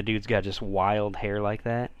anime where the dude's got just wild hair like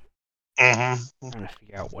that. Mm-hmm. I'm trying to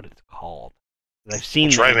figure out what it's called. I've seen.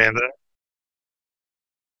 That's right, man.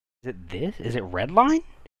 Is it this? Is it Redline?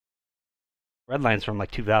 Redline's from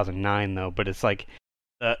like 2009 though, but it's like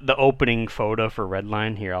the opening photo for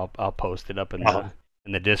Redline. Here, I'll post it up in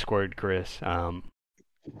the Discord, Chris. But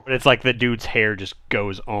it's like the dude's hair just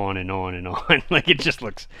goes on and on and on. Like it just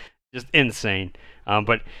looks just insane.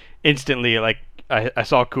 But instantly, like I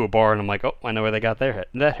saw Kuwabara and I'm like, oh, I know where they got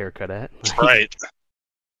that haircut at. Right.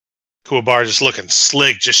 Kuwabara just looking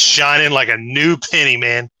slick, just shining like a new penny,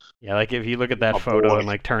 man. Yeah, like if you look at that photo and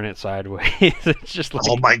like turn it sideways, it's just like,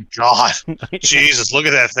 oh my god, Jesus! Look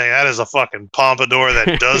at that thing. That is a fucking pompadour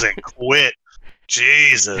that doesn't quit.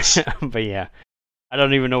 Jesus. But yeah, I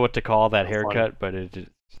don't even know what to call that haircut, but it just...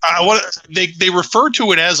 they refer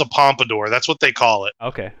to it as a pompadour. That's what they call it.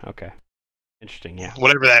 Okay. Interesting, yeah.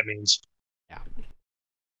 Whatever that means. Yeah.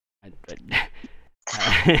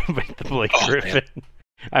 But the Blake Griffin.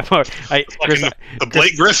 The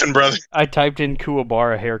Blake Griffin, brother. I typed in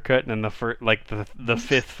Kuwabara haircut, and then the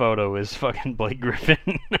fifth photo is fucking Blake Griffin.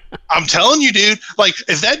 I'm telling you, dude. Like,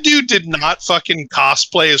 if that dude did not fucking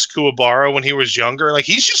cosplay as Kuwabara when he was younger, like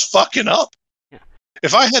he's just fucking up. Yeah.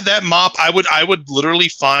 If I had that mop, I would literally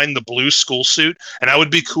find the blue school suit, and I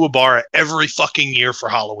would be Kuwabara every fucking year for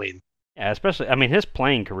Halloween. Yeah, especially, I mean, his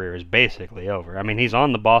playing career is basically over. I mean, he's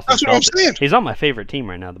on the Boston That's Celtics. What I'm saying. He's on my favorite team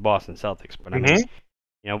right now, the Boston Celtics. But I mean,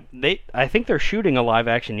 you know, I think they're shooting a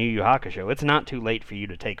live-action Yu Yu Hakusho. It's not too late for you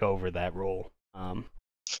to take over that role. I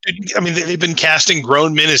mean, they've been casting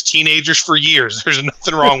grown men as teenagers for years. There's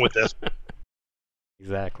nothing wrong with this.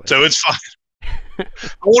 Exactly. So it's fine. How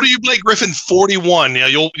old are you, Blake Griffin? 41. Yeah,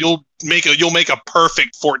 you'll make a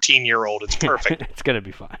perfect 14-year-old. It's perfect. It's gonna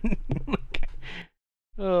be fine.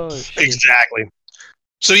 Oh shit. Exactly.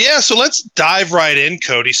 So yeah, so let's dive right in,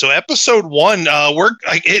 Cody. So episode 1,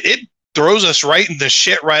 it throws us right in the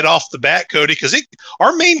shit right off the bat, Cody, because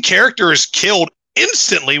our main character is killed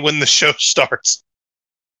instantly when the show starts.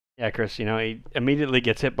 Yeah, Chris, you know, he immediately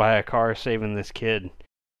gets hit by a car saving this kid.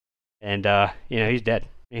 And, you know, he's dead.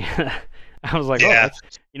 I was like, yeah. Oh, that's,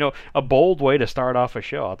 you know, a bold way to start off a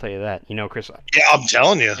show, I'll tell you that. You know, Chris. Yeah, I'm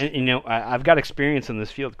telling you. And, you know, I've got experience in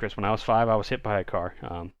this field, Chris. When I was 5, I was hit by a car.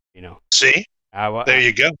 You know. See? There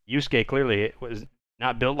you go. Yusuke clearly was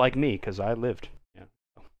not built like me because I lived. Yeah.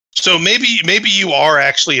 So maybe you are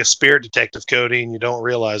actually a spirit detective, Cody, and you don't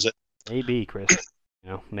realize it. Maybe, Chris. You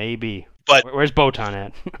know, maybe. But where's Botan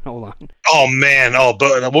at? Hold on. Oh man,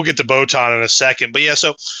 we'll get to Botan in a second. But yeah,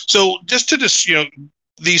 so just to you know,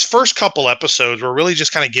 these first couple episodes, we're really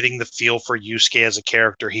just kind of getting the feel for Yusuke as a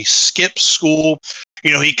character. He skips school.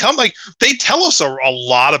 You know, they tell us a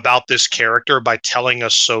lot about this character by telling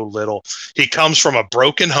us so little. He comes from a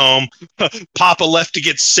broken home. Papa left to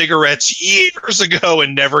get cigarettes years ago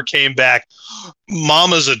and never came back.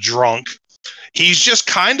 Mama's a drunk. He's just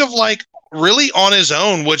kind of like really on his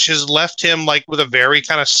own, which has left him like with a very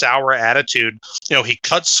kind of sour attitude. You know, he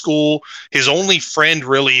cuts school. His only friend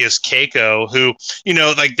really is Keiko, who, you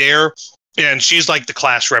know, like and she's like the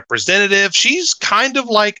class representative. She's kind of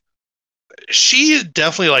like, she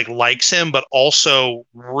definitely like likes him, but also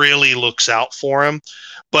really looks out for him.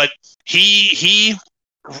 But he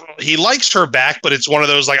likes her back, but it's one of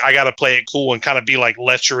those like, I got to play it cool and kind of be like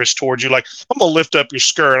lecherous towards you. Like, I'm going to lift up your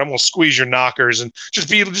skirt. I'm going to squeeze your knockers and just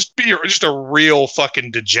be a real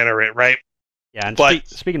fucking degenerate. Right. Yeah. And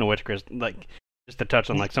speaking of which, Chris, like just to touch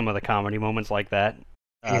on like some of the comedy moments like that,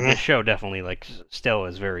 this show definitely like still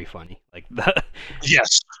is very funny. Like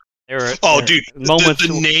yes. Dude, moments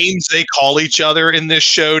the names they call each other in this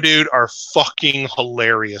show, dude, are fucking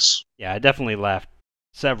hilarious. Yeah, I definitely laughed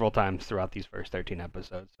several times throughout these first 13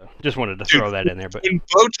 episodes. So just wanted to throw that in there. But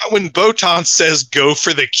when Botan says go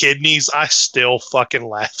for the kidneys, I still fucking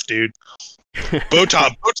laugh, dude.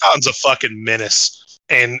 Botan's a fucking menace.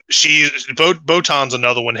 And Botan's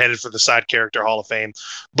another one headed for the side character Hall of Fame.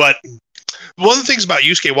 But one of the things about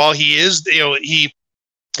Yusuke, while he is,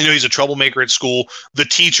 he's a troublemaker at school, the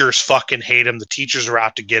teachers fucking hate him. The teachers are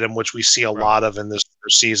out to get him, which we see a lot of in this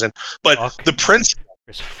first season. But the principal...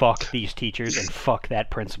 Fuck these teachers and fuck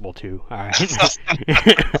that principal too. All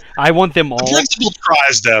right. I want them all. The principal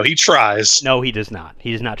tries though. He tries. No, he does not.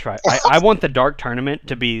 He does not try. I want the dark tournament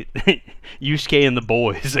to be Yusuke and the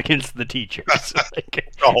boys against the teachers.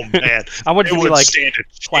 Like, oh man, I want it to be like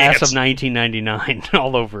class of 1999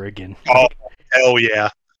 all over again. Oh hell yeah,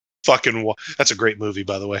 fucking! That's a great movie,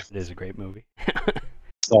 by the way. It is a great movie.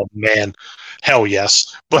 Oh man, hell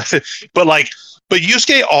yes. But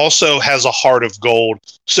Yusuke also has a heart of gold.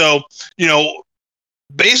 So, you know,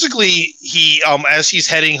 basically he as he's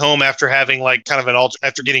heading home after having like kind of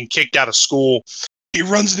after getting kicked out of school, he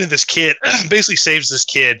runs into this kid, basically saves this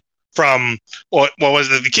kid from what was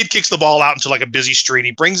it? The kid kicks the ball out into like a busy street.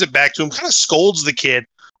 He brings it back to him, kind of scolds the kid,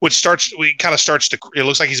 which kind of starts to, it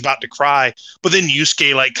looks like he's about to cry, but then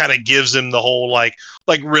Yusuke like kind of gives him the whole like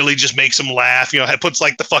really just makes him laugh, puts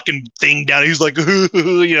like the fucking thing down. He's like,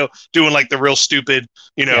 doing like the real stupid,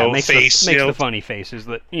 face, makes the funny faces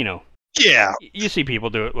that, yeah, you see people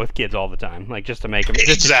do it with kids all the time, like just to make them,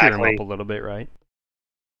 just to cheer them up a little bit, right?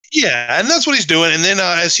 Yeah, and that's what he's doing. And then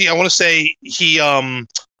I want to say he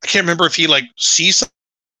I can't remember if he like sees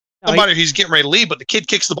somebody he's getting ready to leave, but the kid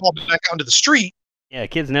kicks the ball back out into the street. Yeah,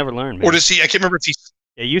 kids never learn, man. Or does he? I can't remember if he.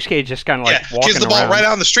 Yeah, Yusuke just kind of like walking kicks the ball around. right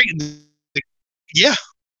out on the street. Yeah.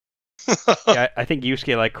 Yeah, I think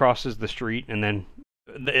Yusuke like crosses the street, and then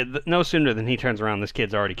no sooner than he turns around, this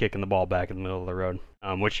kid's already kicking the ball back in the middle of the road.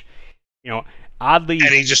 Which, oddly, and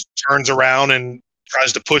he just turns around and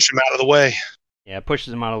tries to push him out of the way. Yeah, it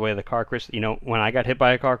pushes him out of the way of the car, Chris. When I got hit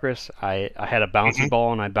by a car, Chris, I had a bouncy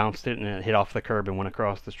ball and I bounced it and it hit off the curb and went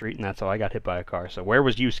across the street, and that's how I got hit by a car. So where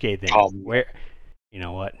was Yusuke then? Where? You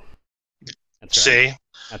know what? That's right. See?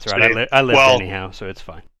 That's right. I lived anyhow, so it's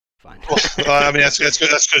fine. Fine. Well, I mean, that's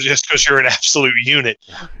because you're an absolute unit.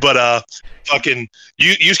 Yeah. But fucking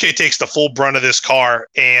Yusuke takes the full brunt of this car,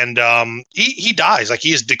 and he dies. Like,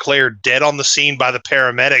 he is declared dead on the scene by the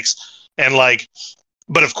paramedics, and like.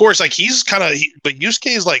 But of course, like but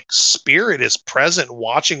Yusuke's like spirit is present,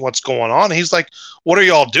 watching what's going on. And he's like, "What are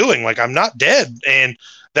y'all doing? Like, I'm not dead." And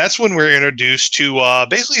that's when we're introduced to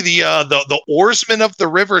basically the oarsman of the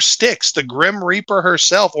river Styx, the Grim Reaper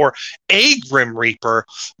herself, or a Grim Reaper,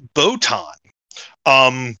 Botan.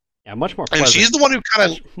 Yeah, much more pleasant. And she's the one who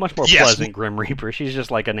kind of much more pleasant Grim Reaper. She's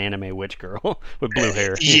just like an anime witch girl with blue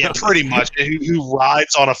hair. Yeah, pretty much. Who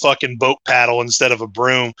rides on a fucking boat paddle instead of a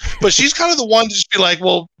broom. But she's kind of the one to just be like,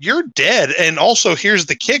 "Well, you're dead." And also, here's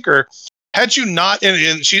the kicker: had you not,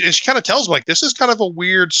 and she kind of tells him like, "This is kind of a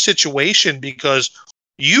weird situation because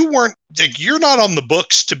you weren't, like, you're not on the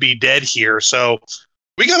books to be dead here. So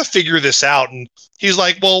we got to figure this out." And he's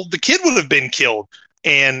like, "Well, the kid would have been killed."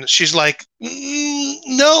 And she's like,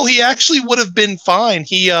 "No, he actually would have been fine.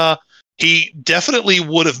 He definitely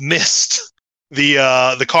would have missed the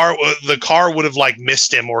car. The car would have like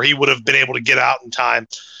missed him, or he would have been able to get out in time."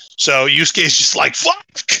 So Yusuke's just like,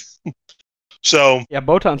 "Fuck." So yeah,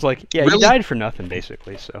 Botan's like, "Yeah, really? You died for nothing,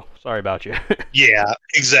 basically. So sorry about you." Yeah,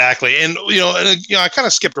 exactly. And I kind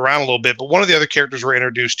of skipped around a little bit, but one of the other characters we're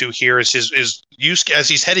introduced to here is Yusuke. As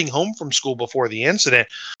he's heading home from school before the incident,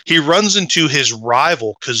 he runs into his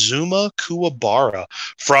rival Kazuma Kuwabara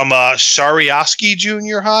from Shariasuke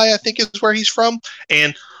Junior High, I think is where he's from,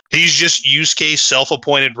 and he's just Yusuke's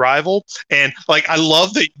self-appointed rival. And like, I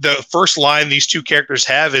love that the first line these two characters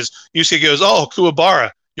have is Yusuke goes, "Oh,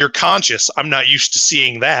 Kuwabara, you're conscious. I'm not used to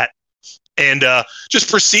seeing that." And just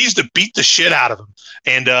proceeds to beat the shit out of him.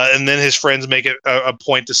 And then his friends make it a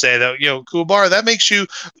point to say that, Kuwabara, that makes you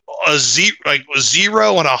a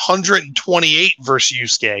 0 and 128 versus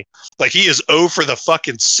Yusuke. Like, he is 0 for the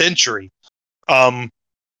fucking century.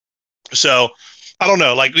 So I don't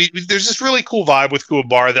know. Like, there's this really cool vibe with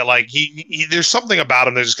Kuwabara that, like, he there's something about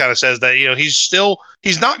him that just kind of says that,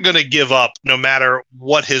 he's not going to give up no matter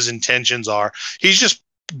what his intentions are. He's just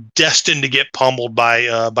destined to get pummeled by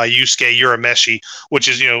Yusuke Urameshi, which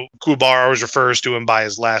is, Kuwabara always refers to him by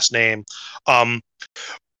his last name.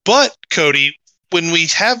 But Cody, when we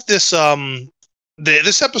have this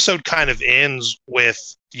this episode kind of ends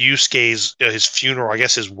with Yusuke's his funeral, I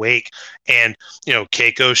guess his wake, and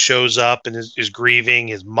Keiko shows up and is grieving.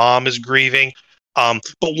 His mom is grieving.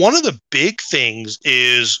 But one of the big things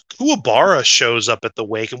is Kuwabara shows up at the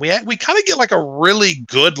wake, and we kind of get like a really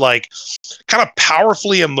good, like, kind of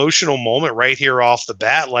powerfully emotional moment right here off the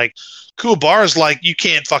bat. Like, Kuwabara's like, "You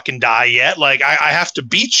can't fucking die yet. Like, I have to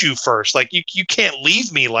beat you first. Like, you can't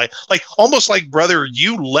leave me. Like almost like, brother,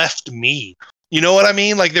 you left me." You know what I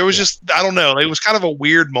mean? Like, there was just, I don't know. It was kind of a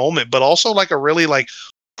weird moment, but also like a really like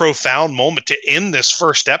profound moment to end this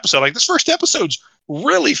first episode. Like, this first episode's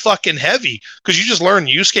really fucking heavy because you just learn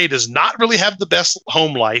Yusuke does not really have the best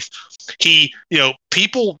home life. He,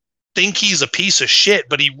 people think he's a piece of shit,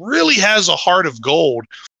 but he really has a heart of gold.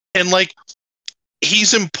 And like,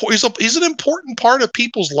 he's an important part of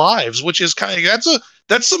people's lives, which is kind of,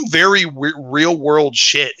 that's some very real world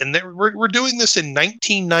shit. And we're doing this in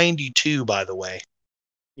 1992, by the way.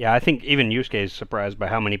 Yeah, I think even Yusuke is surprised by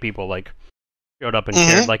how many people like showed up and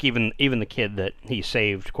cared. Like, even the kid that he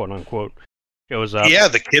saved, quote unquote, shows up. Yeah,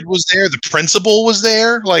 the kid was there. The principal was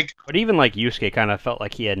there. Like, but even like Yusuke kind of felt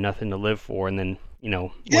like he had nothing to live for, and then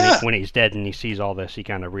Yeah. when he's dead and he sees all this, he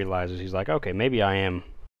kind of realizes, he's like, okay, maybe I am,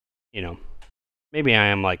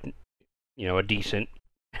 like, a decent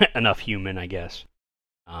enough human, I guess.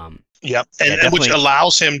 Yep, Yeah, and which definitely.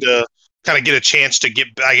 allows him to kind of get a chance to get,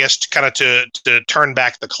 I guess, kind of to turn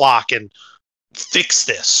back the clock and fix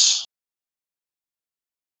this.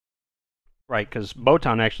 Right, because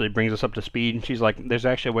Botan actually brings us up to speed, and she's like, there's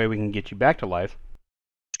actually a way we can get you back to life.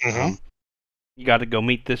 Mm-hmm. You got to go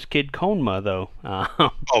meet this kid Konma, though.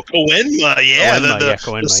 Oh, Koenma, yeah,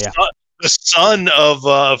 Koenma, yeah. the son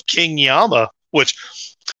of King Yama, which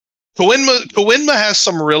Koenma has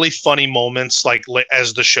some really funny moments, like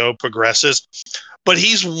as the show progresses, but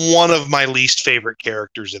he's one of my least favorite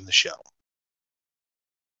characters in the show.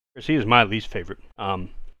 Chris, he is my least favorite. And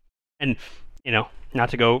not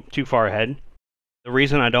to go too far ahead, the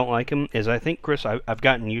reason I don't like him is I think, Chris, I've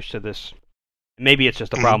gotten used to this. Maybe it's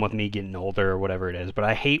just a problem with me getting older or whatever it is, but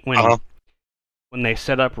I hate when they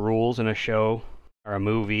set up rules in a show or a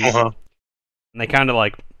movie, and they kind of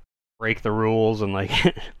like break the rules and like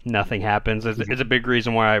nothing happens. It's a big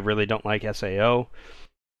reason why I really don't like SAO.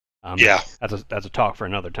 Yeah, that's a talk for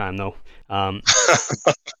another time though. But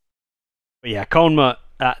yeah, Konma.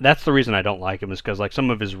 That's the reason I don't like him, is because like some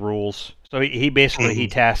of his rules. So he basically he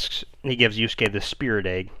gives Yusuke this spirit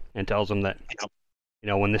egg and tells him that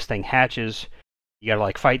when this thing hatches, you gotta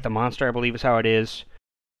like fight the monster, I believe is how it is.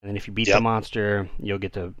 And then if you beat the monster, you'll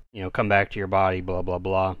get to come back to your body. Blah blah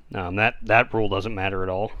blah. That rule doesn't matter at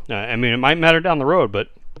all. I mean, it might matter down the road, but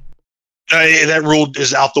that rule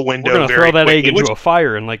is out the window. We're gonna very throw that quickly, egg into a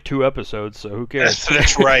fire in like 2 episodes, so who cares?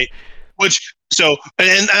 That's right.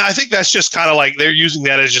 And I think that's just kind of like they're using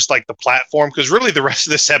that as just like the platform, because really the rest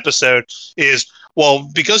of this episode is, well,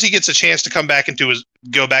 because he gets a chance to go back into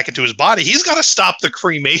his body, he's got to stop the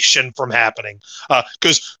cremation from happening.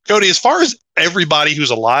 Because Cody, as far as everybody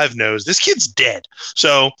who's alive knows, this kid's dead.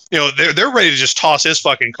 So they're ready to just toss his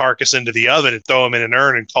fucking carcass into the oven and throw him in an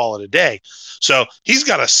urn and call it a day. So he's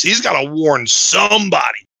got to warn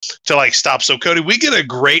somebody to like stop. So Cody, we get a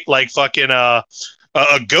great like fucking a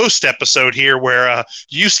ghost episode here where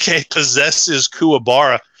Yusuke possesses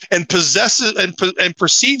Kuwabara and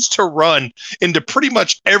proceeds to run into pretty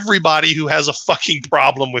much everybody who has a fucking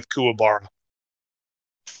problem with Kuwabara.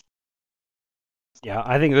 Yeah,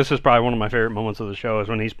 I think this is probably one of my favorite moments of the show, is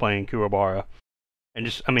when he's playing Kuwabara, and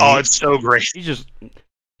it's so great. He's just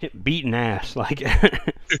beating ass, like.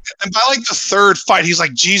 And by like the third fight, he's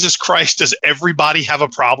like, Jesus Christ, does everybody have a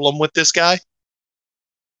problem with this guy?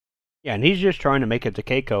 Yeah, and he's just trying to make it to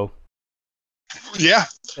Keiko. Yeah,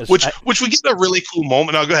 which we get a really cool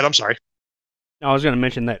moment. No, go ahead. I'm sorry. No, I was going to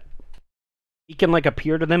mention that he can like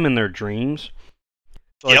appear to them in their dreams.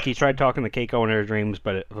 So, like he tried talking to Keiko in her dreams,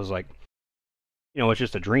 but it was like, it's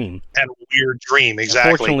just a dream. And a weird dream,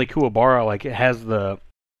 exactly. Unfortunately, Kuwabara like it has the,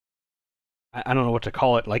 I don't know what to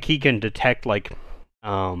call it. Like he can detect like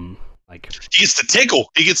he gets the tickle.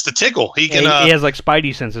 He can. He has like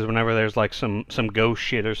spidey senses whenever there's like some ghost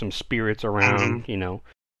shit or some spirits around,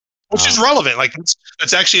 which is relevant. Like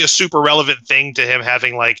it's actually a super relevant thing to him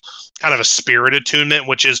having like kind of a spirit attunement,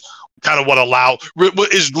 which is kind of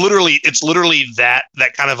it's literally that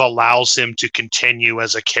kind of allows him to continue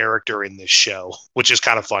as a character in this show, which is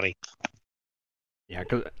kind of funny. Yeah,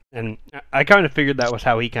 and I kind of figured that was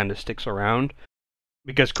how he kind of sticks around.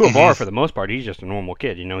 Because Kuwabara, for the most part, he's just a normal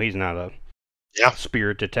kid. He's not a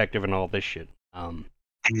spirit detective and all this shit. But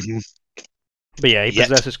yeah, he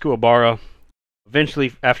possesses Kuwabara.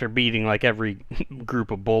 Eventually, after beating like every group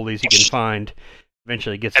of bullies he can find,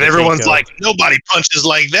 eventually gets. And everyone's like, nobody punches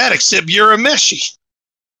like that except Urameshi.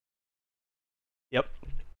 Yep.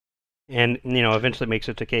 And eventually makes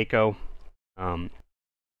it to Keiko.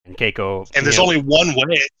 And Keiko. And there's only one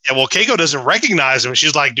way. Yeah, well, Keiko doesn't recognize him.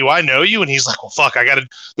 She's like, "Do I know you?" And he's like, "Well, fuck,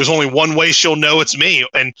 there's only one way she'll know it's me."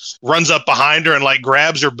 And runs up behind her and like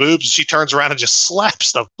grabs her boobs. And she turns around and just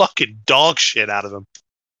slaps the fucking dog shit out of him.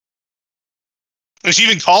 And she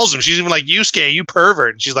even calls him. She's even like, "Yusuke, you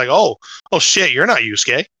pervert." And she's like, "Oh shit, you're not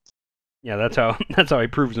Yusuke." Yeah, that's how he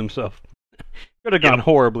proves himself. Could have gone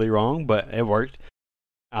horribly wrong, but it worked.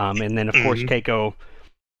 And then of course Keiko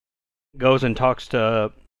goes and talks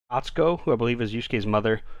to Atsuko, who I believe is Yusuke's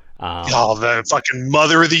mother. The fucking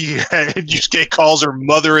mother of the year. Yusuke calls her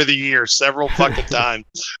mother of the year several fucking times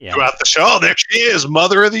throughout the show. There she is,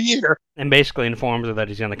 mother of the year. And basically informs her that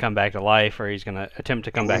he's going to come back to life, or he's going to attempt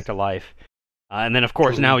to come back to life. And then, of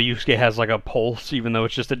course, now Yusuke has like a pulse, even though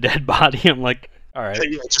it's just a dead body. I'm like, all right.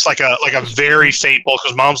 Yeah, just like a very faint pulse,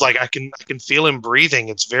 because Mom's like, I can feel him breathing.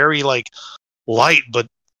 It's very like light, but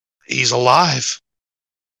he's alive.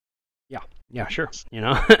 Yeah, sure.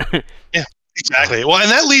 Yeah. Exactly. Well,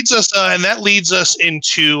 and that leads us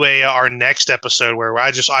into our next episode where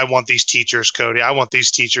I want these teachers, Cody. I want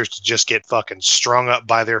these teachers to just get fucking strung up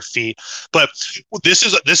by their feet. But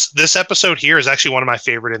this episode here is actually one of my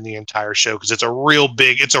favorite in the entire show because it's a real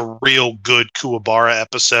good Kuwabara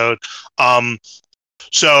episode.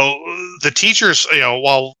 So the teachers,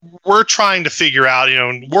 while we're trying to figure out,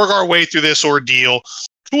 and work our way through this ordeal,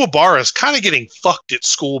 Kuwabara is kind of getting fucked at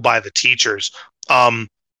school by the teachers.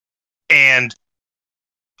 And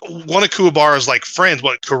one of Kuwabara's like friends,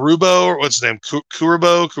 Kurubo, or what's his name?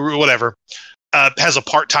 Kurubo, whatever, has a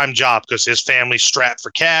part-time job because his family's strapped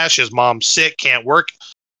for cash. His mom's sick, can't work.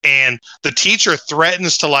 And the teacher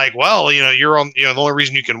threatens to you're on, the only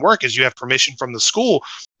reason you can work is you have permission from the school.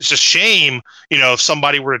 It's a shame, if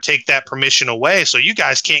somebody were to take that permission away. So you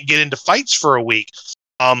guys can't get into fights for a week.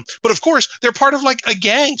 But of course they're part of like a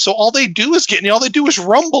gang. So all they do is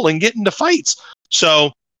rumble and get into fights.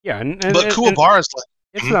 So, yeah, but Kuwabara's like,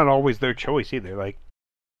 it's not always their choice either. Like,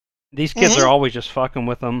 these kids are always just fucking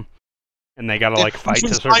with them, and they gotta fight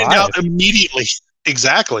to survive. Find out immediately,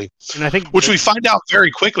 exactly. And I think we find out very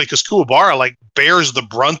quickly because Kuwabara bears the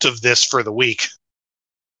brunt of this for the week.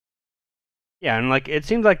 Yeah, and it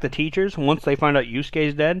seems like the teachers, once they find out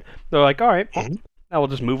Yusuke's dead, they're like, all right, now we'll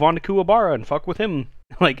just move on to Kuwabara and fuck with him.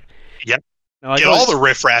 Yep. Get all the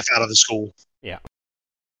riffraff out of the school. Yeah.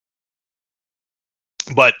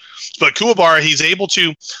 But Kuwabara, he's able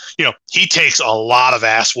to, he takes a lot of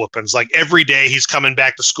ass whoopings. Like every day he's coming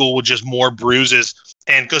back to school with just more bruises.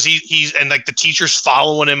 And because he's the teacher's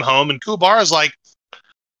following him home, and Kuwabara's like,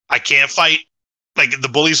 I can't fight. Like the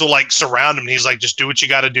bullies will surround him. And he's like, just do what you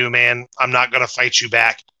got to do, man. I'm not going to fight you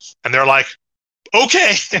back. And they're like,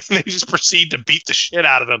 okay. And they just proceed to beat the shit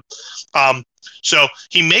out of him. So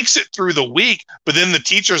he makes it through the week, but then the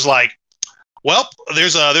teacher's like, well,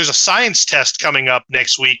 there's a science test coming up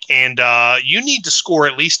next week, and you need to score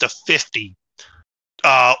at least a 50,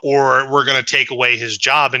 or we're going to take away his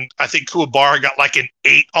job. And I think Kuwabara got an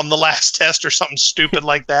 8 on the last test or something stupid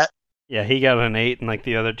like that. Yeah, he got an 8, and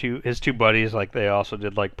the other his two buddies, they also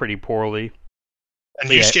did pretty poorly.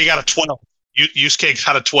 And Yusuke got a 12. Yusuke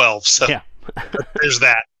got a 12, so yeah. There's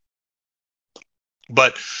that.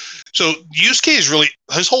 But so Yusuke is really,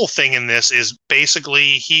 his whole thing in this is basically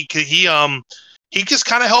he just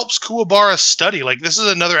kind of helps Kuwabara study. This is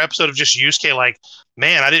another episode of just Yusuke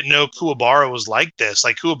man, I didn't know Kuwabara was like this.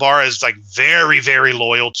 Kuwabara is very, very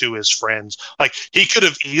loyal to his friends. He could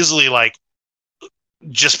have easily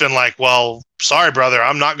just been well, sorry, brother,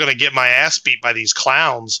 I'm not going to get my ass beat by these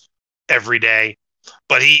clowns every day.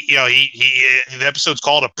 But the episode's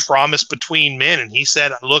called A Promise Between Men, and he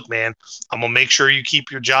said, look, man, I'm gonna make sure you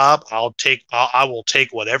keep your job. I will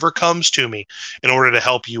take whatever comes to me in order to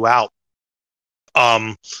help you out.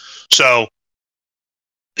 So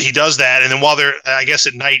he does that, and then while they're, I guess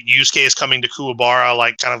at night, Yusuke is coming to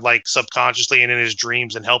Kuwabara, kind of subconsciously and in his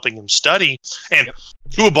dreams and helping him study. And yep.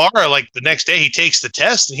 Kuwabara, the next day, he takes the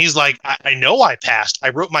test, and he's like, I know I passed. I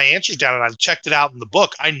wrote my answers down, and I checked it out in the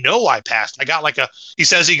book. I know I passed. I got he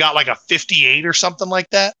says he got a 58 or something like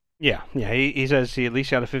that. Yeah. He says he at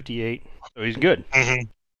least got a 58, so he's good.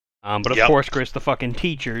 Mm-hmm. But of course, Chris, the fucking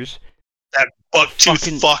teachers. That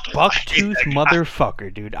bucktooth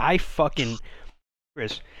motherfucker, dude.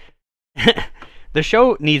 Chris, the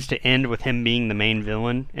show needs to end with him being the main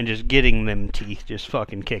villain and just getting them teeth just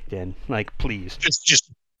fucking kicked in. Please. Just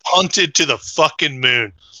punted to the fucking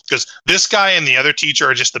moon. Because this guy and the other teacher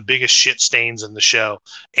are just the biggest shit stains in the show.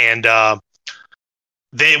 And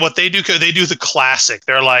they do the classic.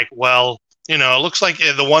 They're like, well, it looks like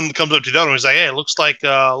the one that comes up to the other one is like, hey, it looks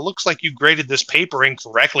like you graded this paper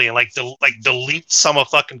incorrectly, and delete some of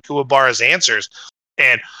fucking Kuwabara's answers.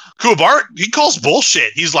 And Kuwabara, he calls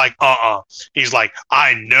bullshit. He's like, He's like,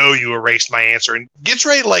 I know you erased my answer, and gets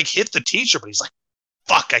ready to hit the teacher, but he's like,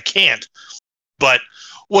 fuck, I can't. But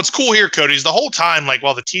what's cool here, Cody, is the whole time,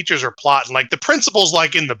 while the teachers are plotting, the principal's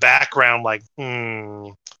in the background,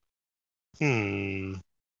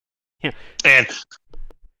 Yeah. And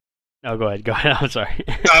no, go ahead. I'm sorry.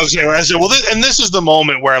 I said, well, and this is the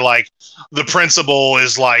moment where the principal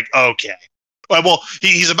is okay. Well,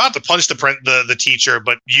 he's about to punch the teacher,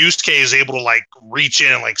 but Yusuke is able to reach in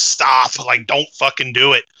and stop, don't fucking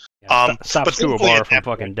do it. Yeah, stop Kuwabara from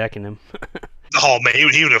fucking decking him. Oh man,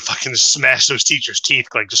 he would have fucking smashed those teachers' teeth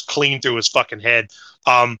just clean through his fucking head.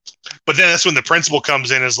 But then that's when the principal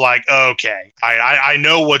comes in and is like, okay, I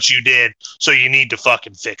know what you did, so you need to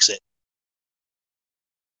fucking fix it.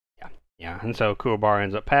 Yeah, and so Kuwabara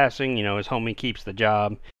ends up passing. His homie keeps the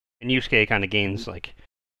job, and Yusuke kind of gains a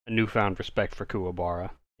newfound respect for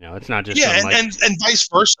Kuwabara. It's not just and vice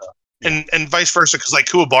versa. and vice versa, because like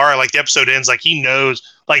Kuwabara, like the episode ends, like he knows,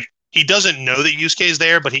 like he doesn't know that Yusuke is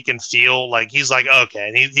there, but he can feel like he's like okay,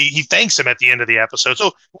 and he thanks him at the end of the episode.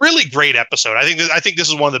 So really great episode. I think this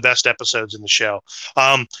is one of the best episodes in the show.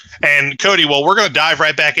 And Cody, well, we're gonna dive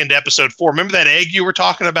right back into episode 4. Remember that egg you were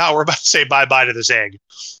talking about? We're about to say bye bye to this egg.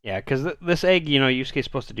 Yeah, because this egg, you know, Yusuke's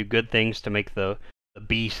supposed to do good things to make the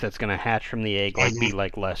beast that's gonna hatch from the egg like be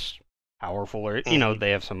like less powerful, or you know,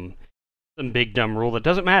 they have some big dumb rule that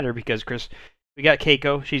doesn't matter because Chris, we got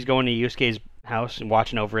Keiko. She's going to Yusuke's house and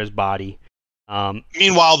watching over his body.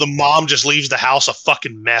 Meanwhile, the mom just leaves the house a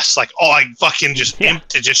fucking mess, like fucking just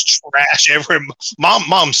empty, just trash everywhere.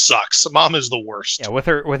 Mom sucks. Mom is the worst. Yeah, with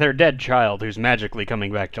her dead child who's magically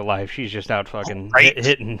coming back to life, she's just out fucking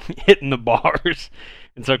hitting the bars.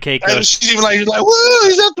 And so Keiko, and she's even like, whoa,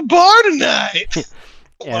 he's at the bar tonight.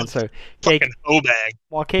 Yeah, and so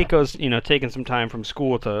while Keiko's, you know, taking some time from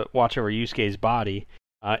school to watch over Yusuke's body,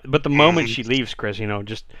 but the moment she leaves, Chris, you know,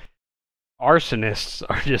 just arsonists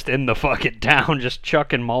are just in the fucking town, just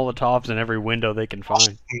chucking Molotovs in every window they can find.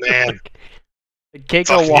 Oh, man.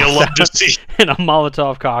 Keiko walks out and a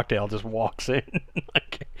Molotov cocktail just walks in.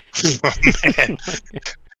 Oh, man.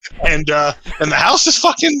 And the house is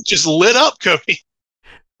fucking just lit up, Cody.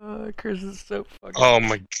 Chris is so fucking. Oh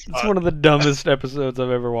my god! It's one of the dumbest episodes I've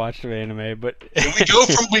ever watched of anime. But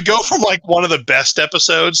we go from like one of the best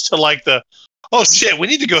episodes to like the oh shit, we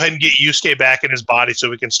need to go ahead and get Yusuke back in his body so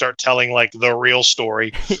we can start telling like the real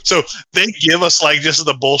story. So they give us like just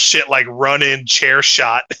the bullshit like run in chair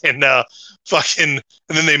shot and fucking,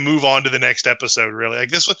 and then they move on to the next episode. Really, like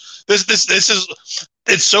this is.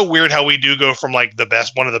 It's so weird how we do go from like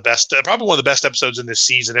one of the best, probably one of the best episodes in this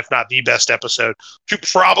season, if not the best episode, to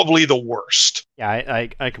probably the worst. Yeah,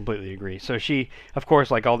 I completely agree. So she, of course,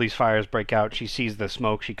 like all these fires break out. She sees the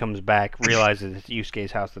smoke. She comes back, realizes it's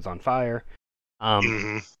Yusuke's house that's on fire.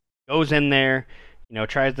 Goes in there, you know,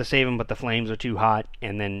 tries to save him, but the flames are too hot.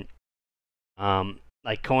 And then,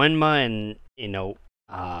 like Koenma and you know,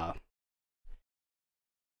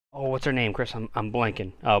 oh, what's her name, Chris? I'm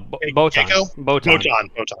blanking. Botan.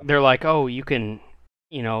 They're like, oh, you can,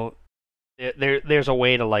 you know, there's a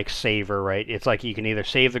way to like save her, right? It's like you can either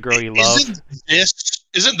save the girl you love.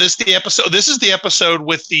 Isn't this the episode? This is the episode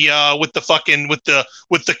with the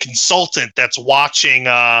consultant that's watching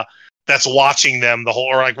them the whole,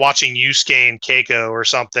 or like watching Yusuke and Keiko or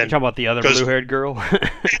something. You're talking about the other blue-haired girl?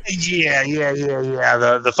 Yeah.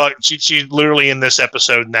 The fuck, she's literally in this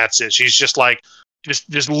episode, and that's it. She's just like.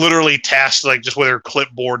 Just literally tasked like just with her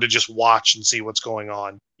clipboard to just watch and see what's going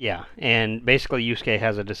on. Yeah, and basically Yusuke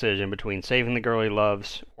has a decision between saving the girl he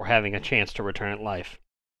loves or having a chance to return to life.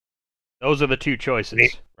 Those are the two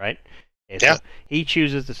choices, right? Okay, yeah. So he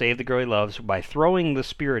chooses to save the girl he loves by throwing the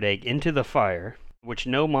spirit egg into the fire, which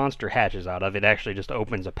no monster hatches out of. It actually just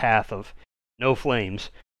opens a path of no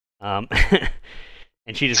flames. And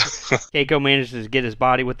she just Keiko manages to get his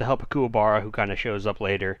body with the help of Kuwabara, who kind of shows up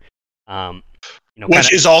later. You know,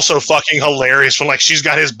 which is also fucking hilarious when like she's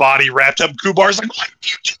got his body wrapped up. Kubar's like, what are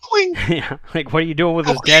you doing? Yeah, like what are you doing with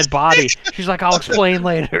his dead body? She's like, I'll explain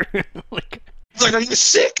later. It's like, are you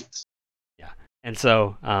sick? Yeah, and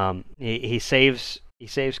so he saves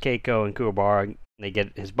Keiko and Kuwabara. And they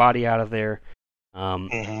get his body out of there,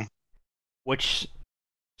 which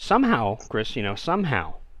somehow, Chris, you know,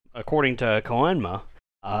 according to Koenma,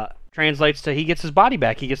 translates to he gets his body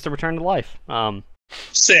back. He gets to return to life.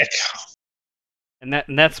 Sick. And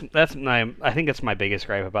that's I think that's my biggest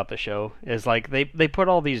gripe about the show is like they put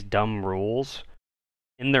all these dumb rules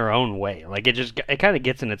in their own way. Like it kind of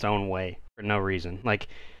gets in its own way for no reason. Like,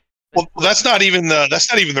 well, that's not even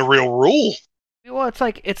the real rule. Well, it's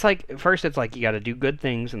like first it's like you got to do good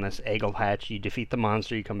things in this egg will hatch. You defeat the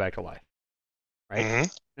monster, you come back to life, right?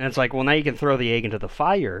 And it's like, well, now you can throw the egg into the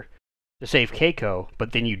fire to save Keiko,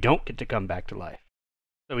 but then you don't get to come back to life.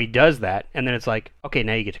 So he does that, and then it's like, okay,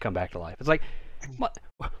 now you get to come back to life. It's like,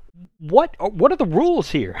 what are the rules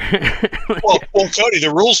here? well, Cody,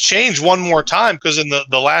 the rules change one more time because in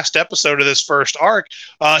the last episode of this first arc,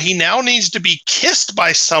 he now needs to be kissed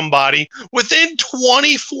by somebody within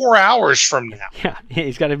 24 hours from now. Yeah,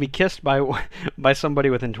 he's got to be kissed by somebody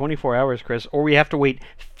within 24 hours, Chris, or we have to wait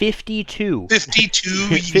 52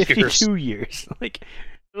 years.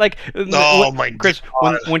 Like, oh my Chris,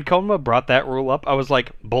 God. when Koma brought that rule up, I was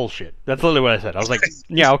like, bullshit. That's literally what I said. I was like,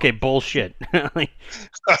 yeah, okay, bullshit. Like,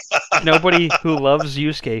 nobody who loves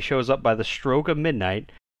Yusuke shows up by the stroke of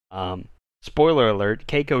midnight. Spoiler alert,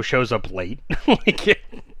 Keiko shows up late. Like,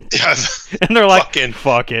 and they're like,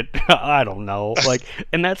 fuck it. I don't know. Like,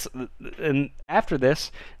 and after this,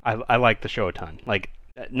 I like the show a ton. Like,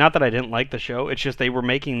 not that I didn't like the show, it's just they were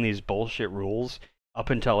making these bullshit rules up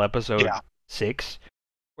until episode Yeah. 6,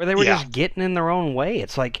 where they were Yeah. just getting in their own way.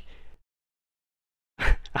 It's like,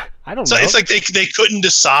 I don't So know. it's like they couldn't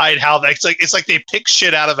decide how that. It's like they picked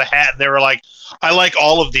shit out of a hat and they were like, I like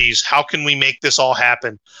all of these. How can we make this all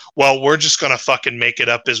happen? Well, we're just gonna fucking make it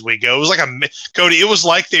up as we go. It was like Cody. It was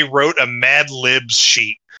like they wrote a Mad Libs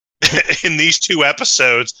sheet in these 2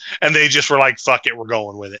 episodes, and they just were like, "Fuck it, we're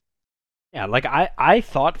going with it." Yeah, like I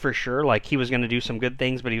thought for sure like he was going to do some good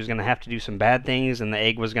things, but he was going to have to do some bad things, and the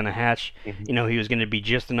egg was going to hatch. Mhm. You know, he was going to be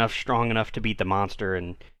just enough strong enough to beat the monster,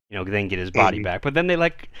 and then get his body back. But then they're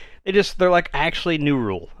like actually new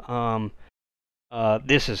rule.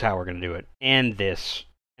 This is how we're going to do it, and this,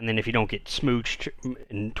 and then if you don't get smooched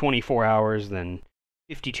in 24 hours, then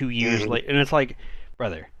 52 years later, and it's like,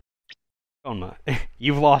 brother, Onma,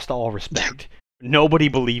 you've lost all respect. Nobody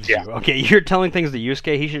believes you. Okay, you're telling things to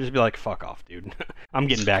Yusuke. He should just be like, "Fuck off, dude. I'm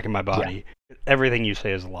getting back in my body. Everything you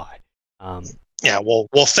say is a lie." Yeah, well,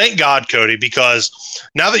 thank God, Cody, because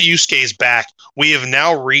now that Yusuke's back, we have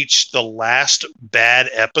now reached the last bad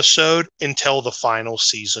episode until the final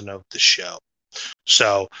season of the show.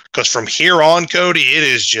 So, because from here on, Cody, it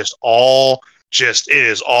is all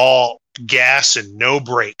gas and no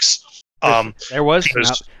brakes. There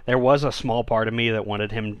was a small part of me that wanted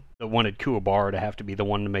Kuwabara to have to be the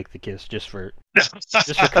one to make the kiss just for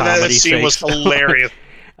comedy. That scene was hilarious.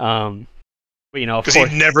 But of because course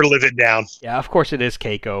he'd never live it down. Yeah, of course it is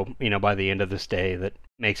Keiko. By the end of this day, that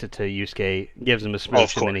makes it to Yusuke, gives him a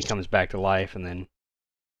smooch, and then he comes back to life, and then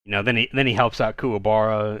then he helps out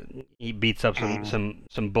Kuwabara. He beats up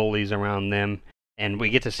some bullies around them, and we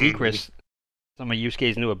get to see Chris some of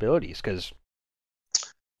Yusuke's new abilities because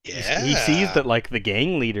he sees that like the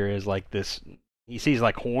gang leader is like this. He sees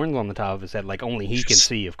like horns on the top of his head, like only he can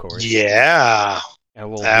see, of course. Yeah,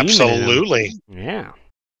 absolutely. Yeah,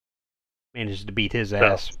 manages to beat his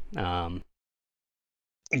ass.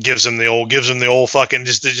 Gives him the old fucking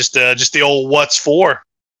just the old what's for.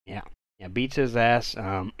 Yeah, beats his ass.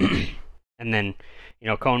 And then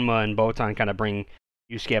Konma and Botan kind of bring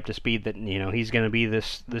Yusuke up to speed that he's going to be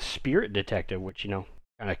this spirit detective, which kind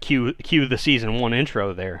of cue the season 1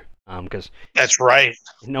 intro there. Because that's right.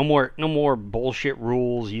 No more bullshit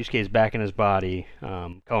rules. Yusuke's back in his body.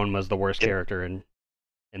 Konma's the worst character in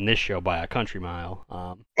this show by a country mile.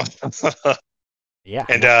 Yeah,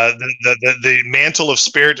 and the mantle of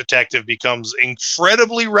spirit detective becomes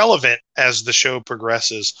incredibly relevant as the show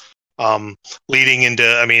progresses. Leading into,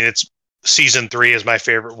 it's season 3 is my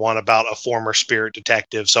favorite one about a former spirit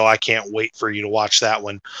detective, so I can't wait for you to watch that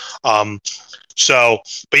one.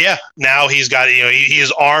 But yeah, now he's got he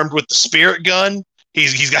is armed with the spirit gun.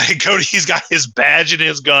 He's got his badge and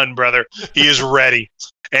his gun, brother. He is ready,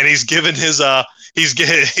 and he's given his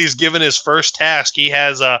first task. He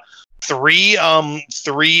has three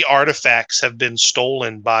artifacts have been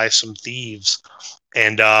stolen by some thieves,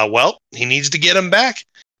 and he needs to get them back.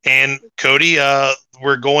 And Cody,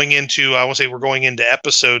 we're going into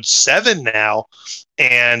episode 7 now,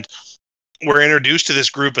 and we're introduced to this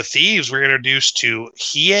group of thieves. We're introduced to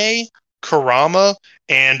Hiei, Kurama,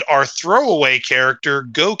 and our throwaway character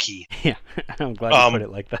Goki. Yeah, I'm glad you put it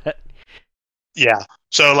like that. Yeah.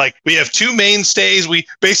 So we have 2 mainstays. We've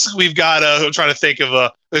got I'm trying to think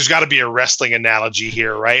of there's got to be a wrestling analogy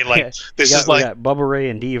here, right? Like we got Bubba Ray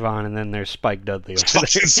and Devon, and then there's Spike Dudley.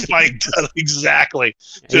 Spike Dudley, exactly.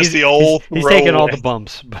 Just the old. He's taking all the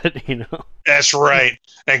bumps, but That's right.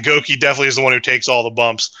 And Goki definitely is the one who takes all the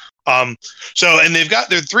bumps. And they've got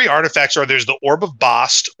their 3 artifacts. There's the Orb of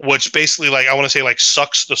Bast, which basically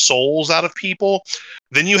sucks the souls out of people.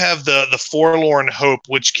 Then you have the Forlorn Hope,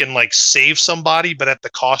 which can save somebody, but at the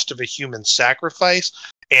cost of a human sacrifice.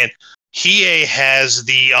 And Hiei has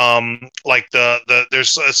the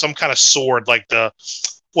there's some kind of sword,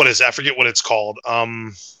 what is that? I forget what it's called.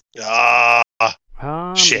 The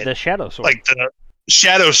Shadow Sword. The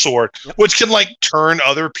Shadow Sword, yep. Which can turn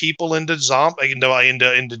other people into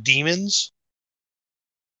into demons.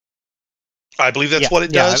 I believe that's what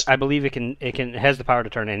it does. I believe it has the power to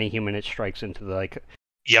turn any human it strikes into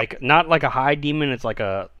not like a high demon. It's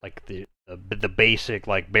the basic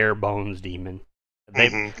bare bones demon.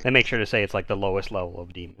 They make sure to say it's the lowest level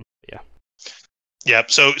of demon. Yeah.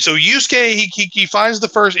 Yep. So Yusuke he finds the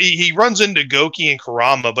first. He runs into Goki and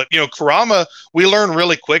Kurama, but Kurama, we learn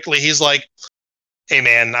really quickly. He's like, hey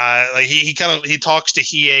man, he talks to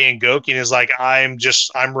Hiei and Goki and is like, I'm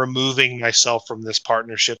removing myself from this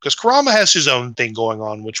partnership because Kurama has his own thing going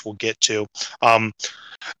on, which we'll get to.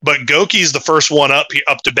 But Goki's the first one up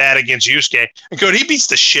to bat against Yusuke, and Cody, he beats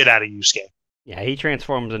the shit out of Yusuke. Yeah, he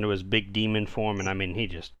transforms into his big demon form, and he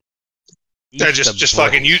just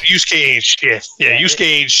fucking Yusuke ain't shit. Yeah, Yusuke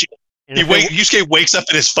ain't shit. And if Yusuke wakes up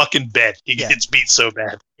in his fucking bed. He gets beat so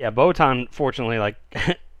bad. Yeah, Botan fortunately like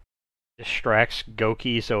distracts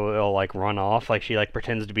Goki so it'll like run off. Like she like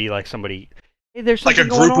pretends to be like somebody. Hey, there's like a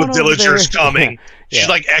something group of villagers coming. Yeah. She's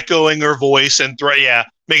like echoing her voice and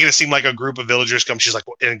making it seem like a group of villagers come. She's like,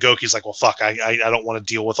 and Goki's like, well, fuck, I don't want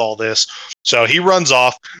to deal with all this. So he runs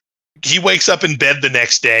off. He wakes up in bed the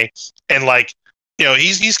next day, and like,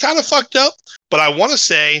 he's kind of fucked up. But I want to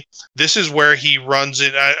say this is where he runs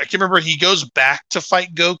it. I can't remember. He goes back to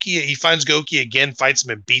fight Goki. He finds Goki again, fights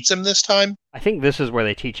him, and beats him this time. I think this is where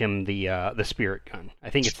they teach him the spirit gun. I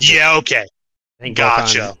think it's okay. I think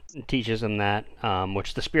Gotcha. Botan teaches him that,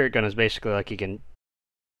 which the spirit gun is basically like he can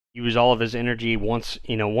use all of his energy once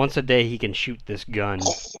a day. He can shoot this gun.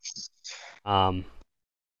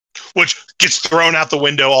 Which gets thrown out the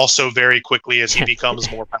window also very quickly as he becomes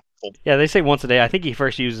more powerful. Yeah, they say once a day. I think he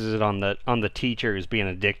first uses it on the teacher who's being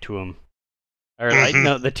a dick to him. Or like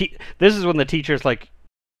no, this is when the teacher's like,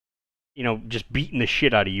 just beating the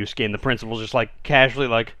shit out of Yusuke, and the principal's just like casually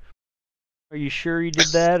like, "Are you sure you did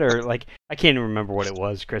that?" Or like, I can't even remember what it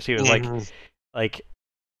was, Chris. He was like,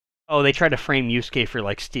 oh, they tried to frame Yusuke for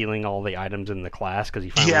like stealing all the items in the class because he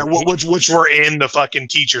finally which were in the fucking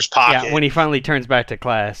teacher's pocket. Yeah, when he finally turns back to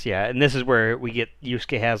class, and this is where we get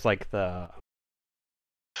Yusuke has like the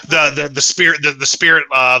spirit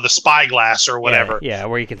the spyglass or whatever. Yeah,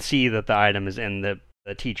 where you can see that the item is in the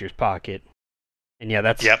teacher's pocket. And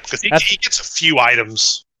that's because he gets a few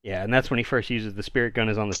items. Yeah, and that's when he first uses the spirit gun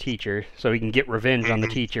is on the teacher, so he can get revenge on the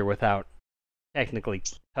teacher without technically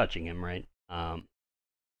touching him, right?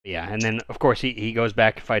 Yeah, and then of course he goes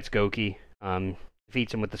back and fights Goki,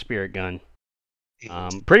 defeats him with the spirit gun.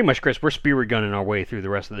 Pretty much, Chris, we're spirit gunning our way through the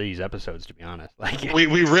rest of these episodes, to be honest. Like we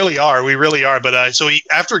really are, But so he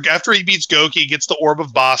after he beats Goki, gets the Orb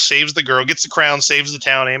of Boss, saves the girl, gets the crown, saves the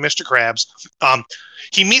town and Mr. Krabs.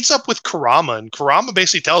 He meets up with Kurama, and Kurama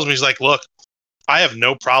basically tells him, he's like, "Look, I have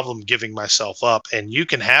no problem giving myself up, and you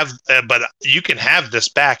can have this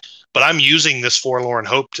back. But I'm using this forlorn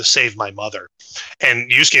hope to save my mother."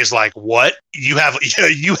 And Yusuke's like, "What? You have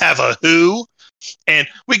a who?" And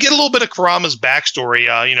we get a little bit of Kurama's backstory.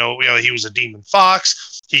 He was a demon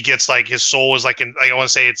fox. He gets like his soul is like I want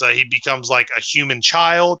to say he becomes like a human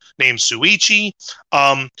child named Suichi.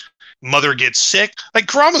 Mother gets sick. Like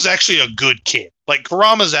Kurama's actually a good kid. Like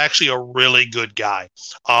Kurama's actually a really good guy.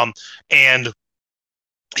 And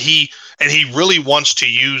he really wants to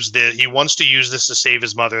use this. He wants to use this to save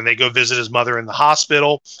his mother. And they go visit his mother in the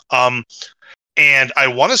hospital. And I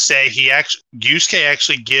want to say Yusuke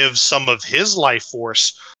actually gives some of his life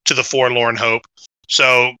force to the Forlorn Hope,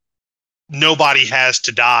 so nobody has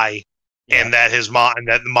to die, and that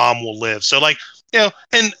the mom will live. So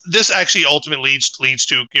and this actually ultimately leads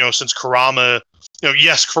to since Kurama,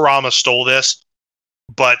 yes, Kurama stole this,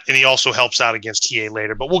 and he also helps out against Hiei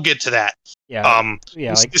later. But we'll get to that.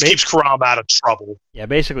 This keeps Kurama out of trouble. Yeah,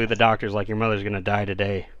 basically the doctor's like, your mother's gonna die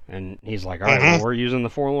today, and he's like, all right, well, we're using the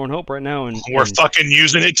Forlorn Hope right now, and we're fucking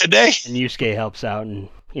using it today. And Yusuke helps out, and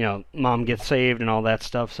mom gets saved and all that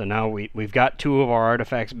stuff. So now we've got 2 of our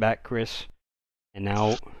artifacts back, Chris, and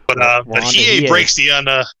now. But Hiei breaks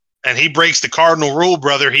and he breaks the cardinal rule,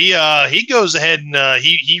 brother. He goes ahead and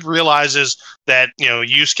he realizes that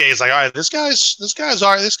Yusuke is like, all right, this guy's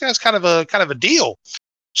kind of a deal.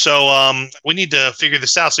 So we need to figure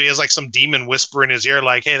this out. So he has like some demon whisper in his ear,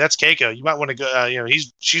 like, "Hey, that's Keiko. You might want to go.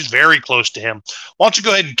 She's very close to him. Why don't you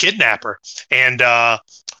go ahead and kidnap her?" And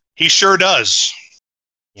he sure does.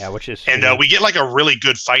 Yeah, which is we get like a really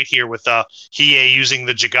good fight here with Hiei using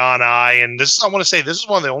the Jagan Eye, and this is one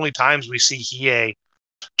of the only times we see Hiei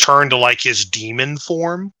turn to like his demon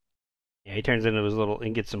form. Yeah, he turns into his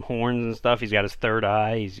he gets some horns and stuff. He's got his third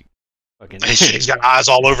eye. He's got eyes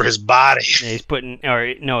all over his body. Yeah, he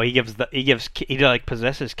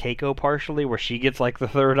possesses Keiko partially, where she gets like the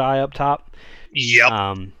third eye up top. Yep.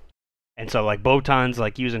 And so like Botan's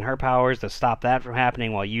like using her powers to stop that from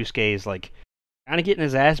happening, while Yusuke is like kind of getting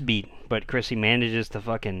his ass beat. But Chrissy manages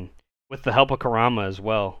to with the help of Kurama as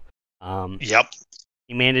well. Yep.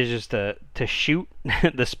 He manages to shoot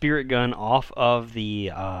the spirit gun off of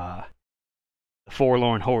the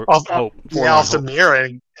Forlorn Hope. Off the mirror,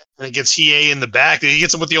 and it gets Hiei in the back. He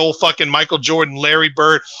gets him with the old fucking Michael Jordan, Larry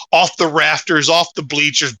Bird, off the rafters, off the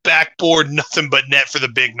bleachers, backboard, nothing but net for the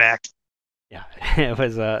Big Mac. Yeah, it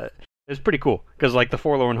was pretty cool because like the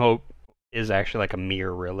Forlorn Hope is actually like a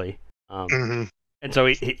mirror, really. And so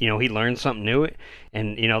he learns something new,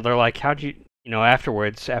 and they're like, how'd you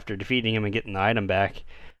afterwards, after defeating him and getting the item back,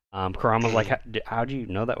 Kurama's like, how'd you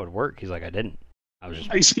know that would work? He's like, I didn't. I was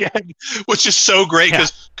just which is so great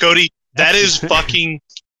because Cody, that is fucking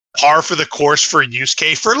par for the course for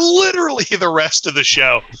Yusuke for literally the rest of the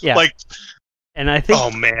show. Yeah. Like, and I think,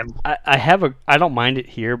 oh man, I don't mind it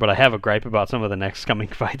here, but I have a gripe about some of the next coming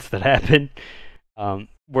fights that happen.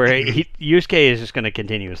 Where Yusuke is just going to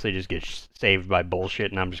continuously just get saved by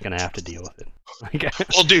bullshit, and I'm just going to have to deal with it.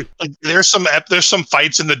 Well, dude, like, there's some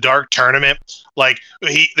fights in the Dark Tournament. Like,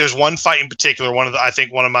 there's one fight in particular. I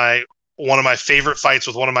think one of my favorite fights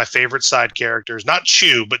with one of my favorite side characters, not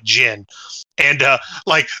Chu, but Jin. And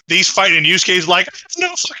like, these fight, and Yusuke's like, I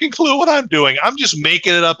have no fucking clue what I'm doing. I'm just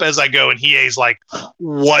making it up as I go. And Hiei's like,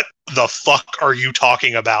 what the fuck are you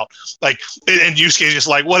talking about? Like, and Yusuke's just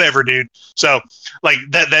like, whatever, dude. So, like,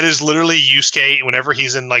 that is literally Yusuke whenever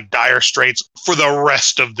he's in like dire straits for the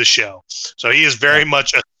rest of the show. So he is very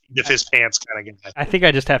much a seat of his pants kind of guy. I think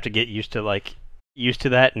I just have to get used to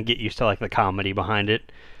that and get used to like the comedy behind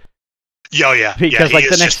it. Yeah. Because like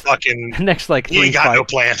the next like he ain't got fights, no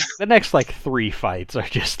plan. The next like 3 fights are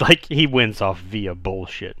just like he wins off via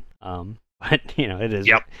bullshit. But it is.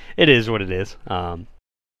 Yep. It is what it is.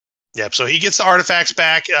 Yep. So he gets the artifacts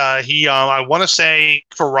back. I want to say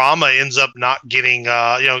Kurama ends up not getting.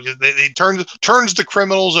 They turns the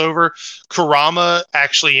criminals over. Kurama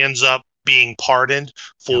actually ends up being pardoned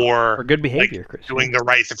for good behavior, Chris. Doing the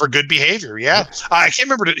right thing for good behavior. Yeah. I can't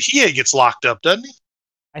remember that Hiei gets locked up, doesn't he?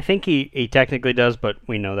 I think he technically does, but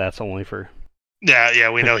we know that's only for. Yeah,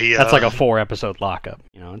 we know he. That's like a 4-episode lockup.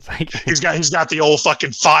 It's like he's got the old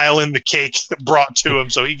fucking file in the cake brought to him,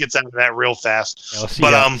 so he gets out of that real fast.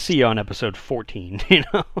 Yeah, see you on episode 14.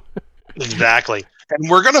 Exactly. And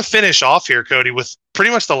we're gonna finish off here, Cody, with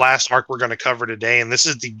pretty much the last arc we're gonna cover today, and this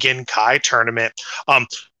is the Genkai tournament.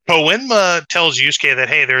 Koenma tells Yusuke that,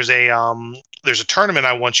 hey, there's a tournament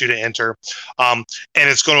I want you to enter, and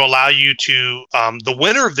it's going to allow you to. The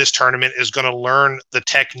winner of this tournament is going to learn the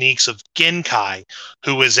techniques of Genkai,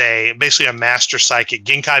 who is basically a master psychic.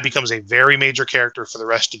 Genkai becomes a very major character for the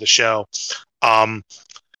rest of the show, and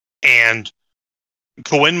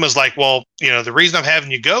Koenma's like, well, the reason I'm having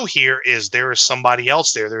you go here is there is somebody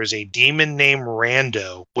else there. There is a demon named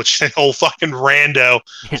Rando, which is an old fucking Rando.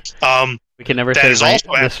 We can never say this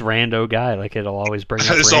rando guy. Like, it'll always bring up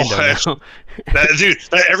Rando. Dude,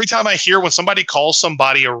 every time I hear when somebody calls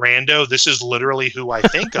somebody a Rando, this is literally who I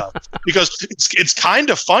think of. Because it's kind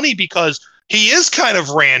of funny because he is kind of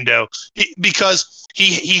Rando. Because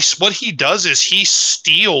what he does is he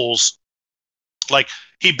steals, like,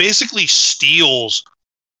 he basically steals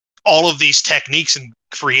all of these techniques and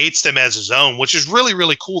creates them as his own, which is really,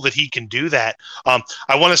 really cool that he can do that. I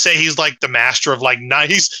want to say he's like the master of like 9.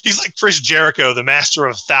 He's like Chris Jericho, the master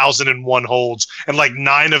of 1,001 holds, and like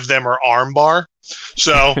 9 of them are armbar.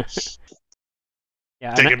 So,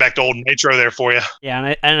 yeah, taking back to old Nitro there for you.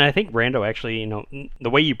 Yeah, and I think Rando actually, the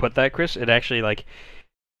way you put that, Chris, it actually like,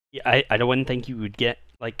 I wouldn't think you would get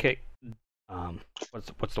like.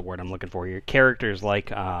 What's the word I'm looking for here? Characters like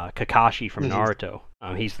Kakashi from Naruto.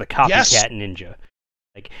 He's the copycat ninja.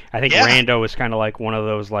 Like, I think Rando is kind of like one of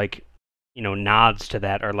those like, nods to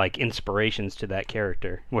that or like inspirations to that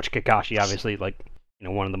character. Which Kakashi obviously like,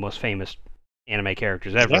 one of the most famous anime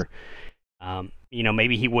characters ever.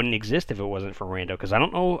 Maybe he wouldn't exist if it wasn't for Rando, because I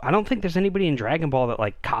don't think there's anybody in Dragon Ball that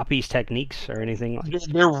like copies techniques or anything like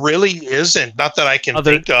that. There really isn't, not that I can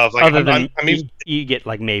think of. Like, I mean, you get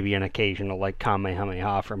like maybe an occasional like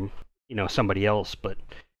Kamehameha from somebody else, but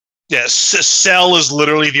yeah, Cell is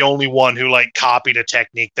literally the only one who like copied a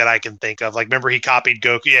technique that I can think of. Like, remember he copied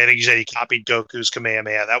Goku? Yeah, I think he said he copied Goku's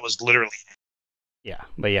Kamehameha. That was literally. Yeah,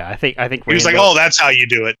 but yeah, I think Rando, he was like, "Oh, that's how you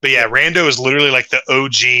do it." But yeah, Rando is literally like the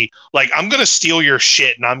OG. Like, I'm gonna steal your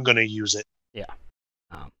shit and I'm gonna use it. Yeah.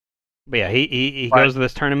 But yeah, he goes to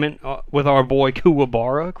this tournament with our boy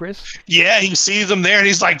Kuwabara, Chris. Yeah, he sees him there and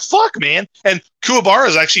he's like, "Fuck, man!" And Kuwabara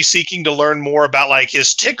is actually seeking to learn more about like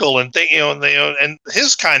his tickle and thing, and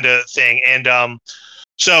his kind of thing. And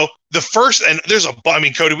so the first, and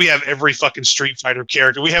Cody, we have every fucking Street Fighter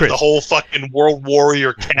character. We have the whole fucking World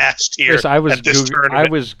Warrior cast here. Chris, I was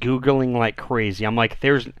Googling like crazy. I'm like,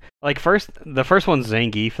 there's like the first one's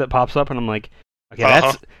Zangief that pops up, and I'm like, okay,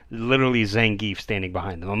 that's literally Zangief standing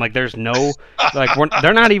behind them. I'm like, there's no like,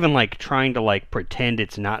 they're not even like trying to like pretend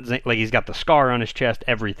it's not like he's got the scar on his chest,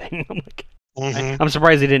 everything. I'm like. I'm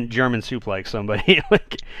surprised he didn't German suplex somebody.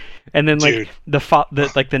 Like, and then like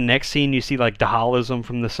the next scene you see like Dahalasm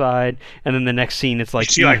from the side, and then the next scene it's like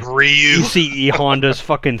you see like Ryu. You see E Honda's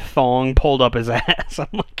fucking thong pulled up his ass. I'm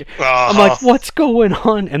like, what's going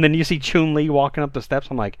on? And then you see Chun-Li walking up the steps.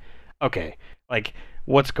 I'm like, okay, like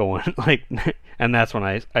what's going like? And that's when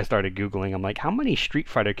I started Googling. I'm like, how many Street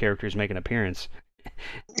Fighter characters make an appearance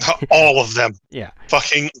All of them. Yeah.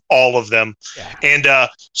 Fucking all of them. Yeah. And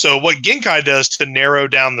so what Genkai does to narrow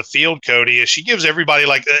down the field, Cody, is she gives everybody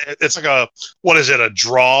like it's like a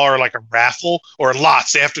draw or like a raffle or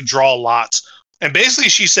lots. They have to draw lots. And basically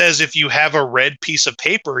she says if you have a red piece of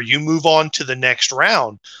paper, you move on to the next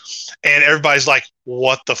round. And everybody's like,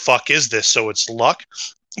 what the fuck is this? So it's luck.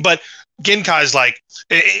 But Genkai's like,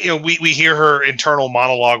 we hear her internal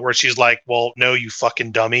monologue where she's like, well, no, you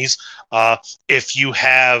fucking dummies. If you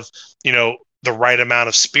have, the right amount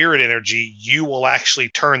of spirit energy, you will actually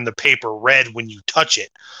turn the paper red when you touch it.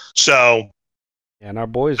 So, and our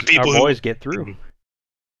boys get through.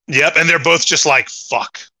 Yep, and they're both just like,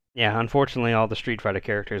 fuck. Yeah, unfortunately, all the Street Fighter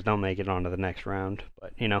characters don't make it onto the next round,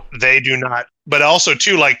 but they do not. But also,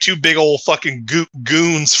 too, like two big old fucking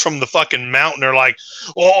goons from the fucking mountain are like,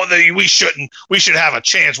 "Oh, we should have a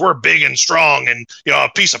chance. We're big and strong, and a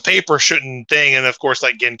piece of paper shouldn't thing." And of course,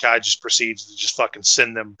 like Genkai just proceeds to just fucking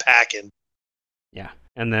send them packing. Yeah,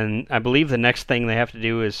 and then I believe the next thing they have to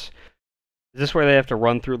do is this where they have to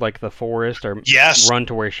run through like the forest or run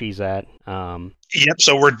to where she's at? Yep.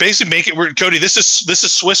 So we're basically Cody. This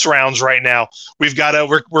is Swiss rounds right now. We've got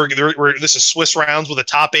to this is Swiss rounds with a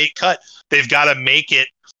top 8 cut. They've got to make it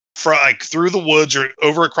through the woods or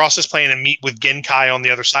over across this plain and meet with Genkai on the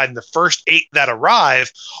other side. And the first 8 that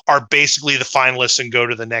arrive are basically the finalists and go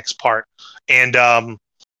to the next part. And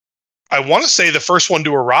I want to say the first one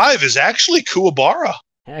to arrive is actually Kuwabara.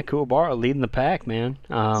 Yeah, Kuwabara leading the pack, man.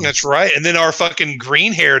 That's right. And then our fucking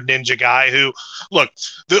green-haired ninja guy who, look,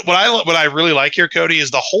 what I really like here, Cody,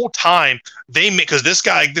 is the whole time because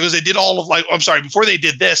they did all of before they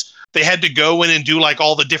did this, they had to go in and do like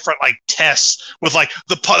all the different like tests with like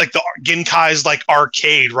the Genkai's like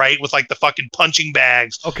arcade, right? With like the fucking punching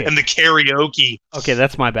bags and the karaoke. Okay,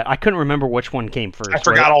 that's my bad. I couldn't remember which one came first. I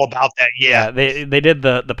forgot all about that. Yeah. They did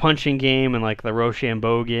the punching game and like the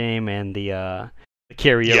Rochambeau game and the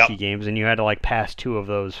karaoke games, and you had to like pass 2 of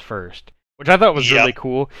those first, which I thought was really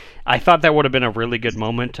cool. I thought that would have been a really good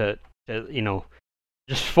moment to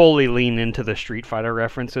just fully lean into the Street Fighter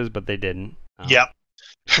references, but they didn't.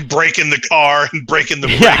 Breaking the car and breaking the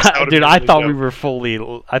brakes. Yeah, dude, I thought we were fully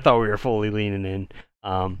leaning in.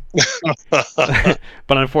 But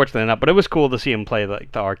unfortunately not. But it was cool to see him play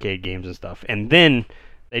like the arcade games and stuff. And then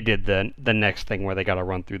they did the next thing where they got to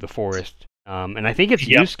run through the forest. And I think it's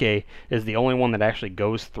Yusuke is the only one that actually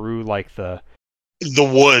goes through like the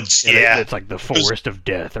woods. Yeah, it's like the forest of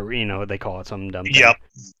death, or they call it something dumb. Yep.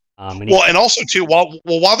 And also too, while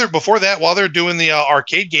they're doing the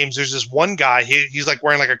arcade games, there's this one guy. He's like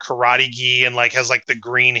wearing like a karate gi and like has like the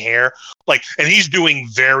green hair, and he's doing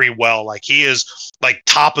very well. Like he is like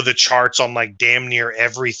top of the charts on like damn near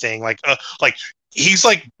everything. He's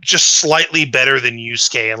like just slightly better than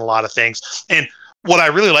Yusuke in a lot of things. And what I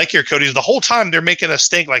really like here, Cody, is the whole time they're making us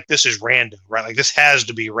think like this is random, right? Like this has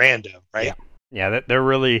to be random, right? Yeah, they're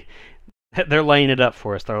really laying it up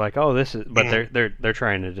for us. They're like, oh, this is, but they're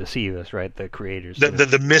trying to deceive us, right? The creators,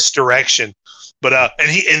 the misdirection. But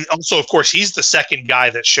and also of course he's the second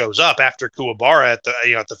guy that shows up after Kuwabara at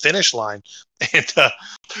the finish line. And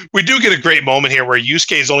we do get a great moment here where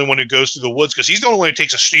Yusuke is the only one who goes through the woods because he's the only one who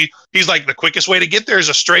takes a street. He's like, the quickest way to get there is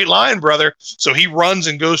a straight line, brother. So he runs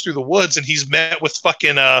and goes through the woods, and he's met with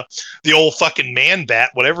fucking the old fucking man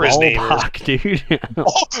bat, whatever his name is. Dude.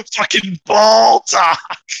 Oh, fucking Baldock.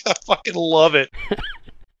 I fucking love it.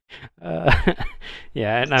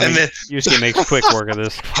 Yeah, and then Yusuke makes quick work of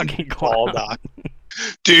this fucking Baldock.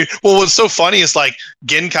 Dude, well, what's so funny is like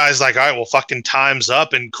Genkai's like, all right, well, fucking time's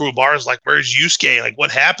up, and Kuwabara's like, where's Yusuke? Like,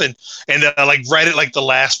 what happened? And like right at like the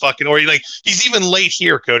last fucking, or like he's even late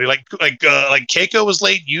here, Cody. Like Keiko was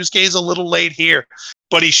late, Yusuke's a little late here,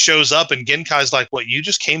 but he shows up, and Genkai's like, what? You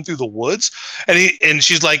just came through the woods? And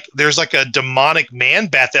she's like, there's like a demonic man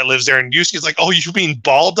bat that lives there, and Yusuke's like, oh, you mean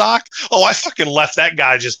Baldock? Oh, I fucking left that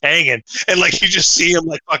guy just hanging, and like you just see him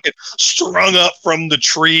like fucking strung up from the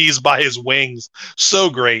trees by his wings.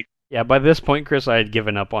 So great. Yeah, by this point, Chris, I had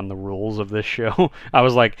given up on the rules of this show. I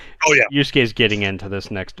was like, oh yeah, Yusuke's getting into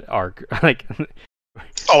this next arc. Like,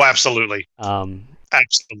 oh, absolutely.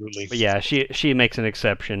 Absolutely. But yeah, she makes an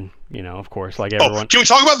exception, of course, like everyone. Can we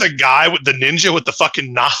talk about the guy with the ninja with the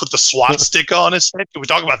fucking knot with the SWAT stick on his head? Can we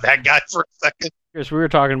talk about that guy for a second? Chris, we were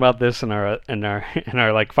talking about this in our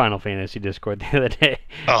like Final Fantasy Discord the other day.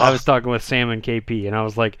 I was talking with Sam and KP, and I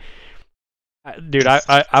was like, dude,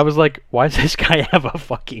 I was like, why does this guy have a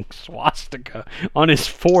fucking swastika on his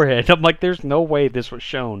forehead? I'm like, there's no way this was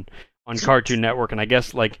shown on Cartoon Network, and I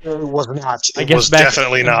guess like it was not. I guess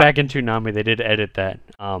definitely not. Back in Toonami, they did edit that.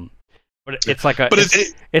 But it's like a, But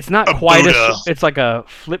it's not a quite Buddha. it's like a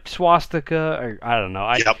flip swastika, or I don't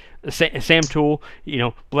know. Yep. Sam Toole,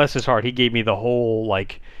 bless his heart, he gave me the whole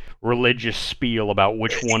like religious spiel about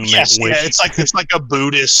which one meant Yes, which. yeah, it's like a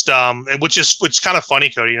Buddhist, which is kind of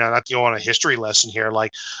funny, Cody. Not to go on a history lesson here.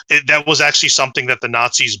 Like that was actually something that the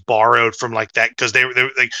Nazis borrowed from like that, because they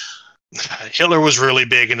like Hitler was really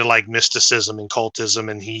big into like mysticism and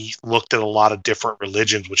cultism, and he looked at a lot of different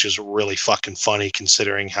religions, which is really fucking funny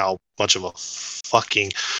considering how much of a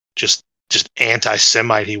fucking just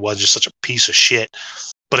anti-Semite he was, just such a piece of shit.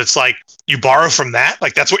 But it's like, you borrow from that?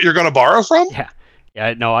 Like that's what you're going to borrow from? Yeah.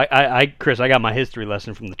 Yeah, no, I Chris, I got my history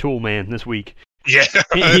lesson from the Tool Man this week. Yeah.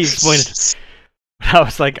 He explained it. I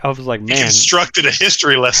was like, man. He constructed a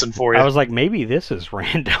history lesson for you. I was like, maybe this is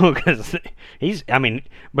Rando, because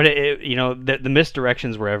but the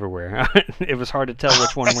misdirections were everywhere. It was hard to tell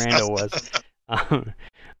which one Rando was.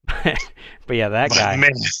 But yeah, that guy.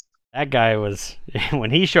 Man. That guy was,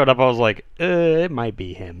 when he showed up, I was like, it might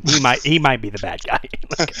be him. He might be the bad guy.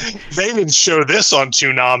 They didn't show this on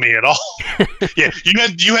Toonami at all. Yeah,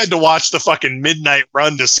 you had to watch the fucking midnight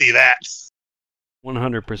run to see that.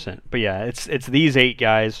 100%. But yeah, it's these 8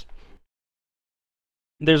 guys.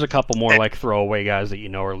 There's a couple more like throwaway guys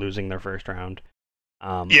that are losing their first round.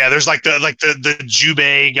 Yeah, there's like the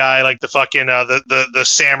Jubei guy, like the fucking the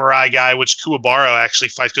samurai guy, which Kuwabara actually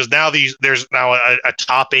fights, because now there's now a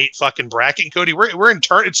top 8 fucking bracket. Cody, we're in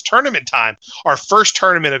it's tournament time, our first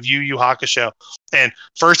tournament of Yu Yu Hakusho, and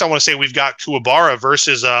first I want to say we've got Kuwabara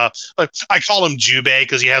versus I call him Jubei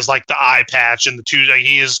because he has like the eye patch and the two. Like,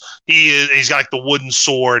 he's got like the wooden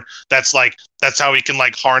sword. That's how he can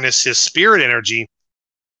like harness his spirit energy.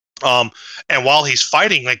 And while he's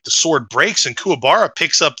fighting, like the sword breaks and Kuwabara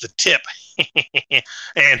picks up the tip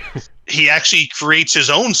and he actually creates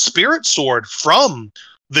his own spirit sword from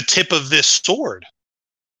the tip of this sword.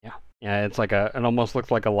 Yeah, it's like it almost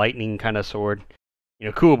looks like a lightning kind of sword.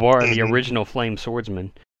 Kuwabara, the original flame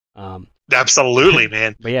swordsman. Absolutely,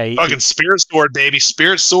 man. But yeah, fucking spirit sword, baby.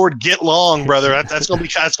 Spirit sword, get long, brother. That's gonna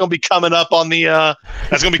be coming up on the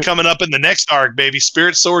that's gonna be coming up in the next arc, baby.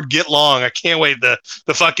 Spirit sword, get long. I can't wait. The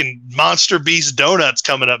fucking monster beast donuts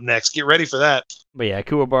coming up next. Get ready for that. But yeah,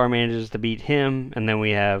 Kuwabara manages to beat him, and then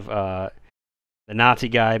we have the Nazi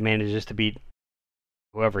guy manages to beat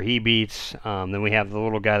whoever he beats. Then we have the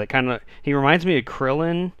little guy that he reminds me of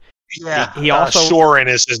Krillin. Yeah, he also Shorin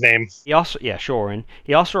is his name. Shorin.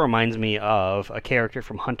 He also reminds me of a character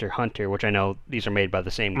from Hunter x Hunter, which I know these are made by the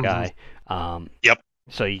same guy. Yep.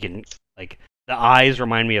 So you can the eyes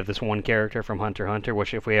remind me of this one character from Hunter x Hunter,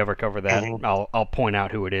 which if we ever cover that, I'll point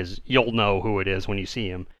out who it is. You'll know who it is when you see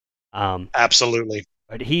him. Absolutely.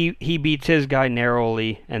 But he beats his guy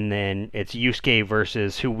narrowly, and then it's Yusuke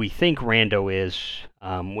versus who we think Rando is,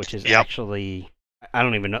 which is actually, I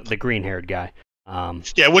don't even know, the green-haired guy.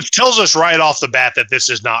 Which tells us right off the bat that this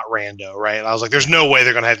is not Rando, right? I was like, there's no way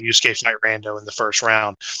they're going to have Yusuke fight Rando in the first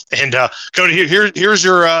round. And Cody, here's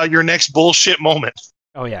your next bullshit moment.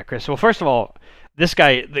 Oh yeah, Chris. Well, first of all, this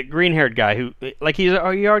guy, the green-haired guy, who he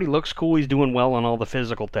already looks cool. He's doing well on all the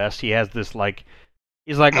physical tests. He has this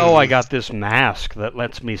he's like, oh, I got this mask that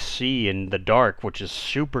lets me see in the dark, which is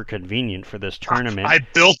super convenient for this tournament. I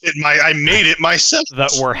built it. I made it myself.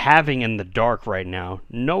 That we're having in the dark right now.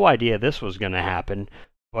 No idea this was going to happen,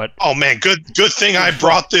 but oh man, good thing I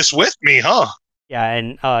brought this with me, huh? Yeah,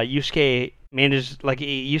 and Yusuke manages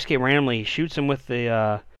Yusuke randomly shoots him with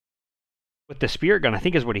the spirit gun. I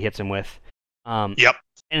think is what he hits him with. Yep.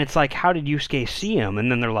 And it's like, how did Yusuke see him?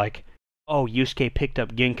 And then they're like, oh, Yusuke picked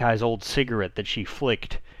up Genkai's old cigarette that she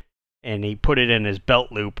flicked, and he put it in his belt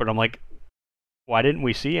loop. And I'm like, why didn't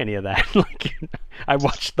we see any of that? I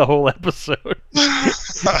watched the whole episode.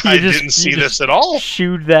 I didn't see this at all.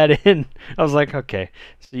 Shooed that in. I was like, okay,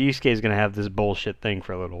 so Yusuke's gonna have this bullshit thing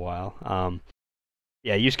for a little while.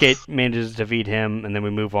 Yusuke manages to defeat him, and then we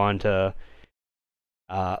move on to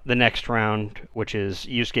the next round, which is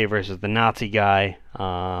Yusuke versus the Nazi guy,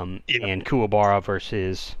 and Kuwabara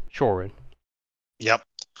versus Shorin. Yep.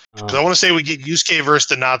 Because I want to say we get Yusuke versus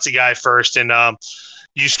the Nazi guy first, and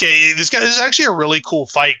Yusuke. This is actually a really cool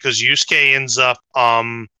fight because Yusuke ends up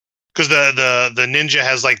because the ninja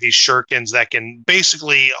has like these shurikens that can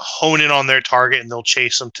basically hone in on their target and they'll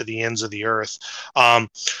chase them to the ends of the earth. But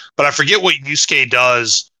I forget what Yusuke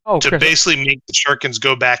does to basically make the shurikens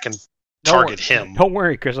go back and target him. Don't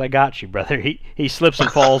worry, Chris. I got you, brother. He slips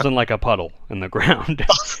and falls in like a puddle in the ground.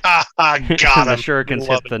 Got him. The shurikens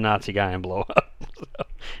hit the Nazi guy and blow up.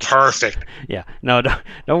 Perfect. Yeah. No,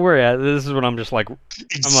 don't worry. This is what I'm just like.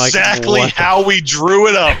 Exactly how we drew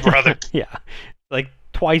it up, brother. Yeah. Like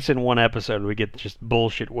twice in one episode, we get just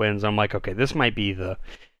bullshit wins. I'm like, okay, this might be the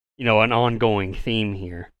an ongoing theme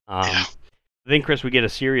here. Yeah. I think, Chris, we get a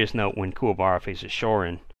serious note when Kuwabara faces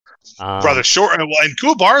Shorin. Brother, short, and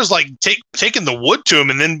Kuwabara's like taking the wood to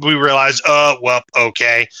him, and then we realize, well,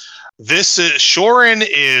 okay, this is Shorin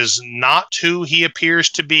is not who he appears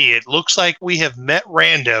to be. It looks like we have met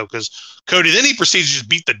Rando, because Cody. Then he proceeds to just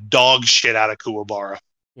beat the dog shit out of Kuwabara.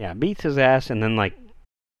 Yeah, beats his ass, and then like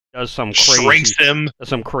does some Shrinks him.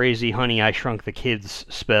 crazy Honey I Shrunk the Kids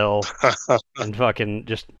spell, and fucking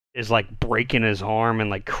just is like breaking his arm and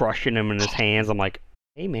like crushing him in his hands. I'm like,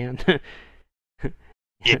 hey man.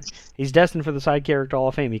 He's destined for the side character Hall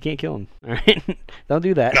of Fame. You can't kill him. All right, don't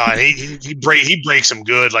do that. No, he breaks him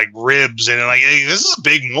good, like ribs, and like hey, this is a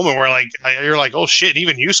big moment where like you're like, oh shit. And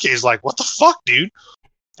even Yusuke's like, what the fuck, dude?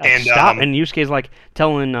 And stop. And Yusuke's like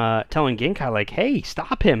telling Genkai like, hey,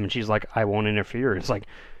 stop him. And she's like, I won't interfere. It's like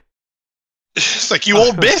you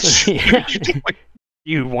old bitch.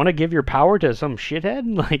 You want to give your power to some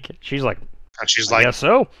shithead? Like she's like, I guess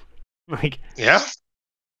so. Like yeah,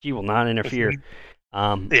 she will not interfere.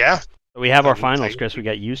 Yeah. So we have our finals, Chris. We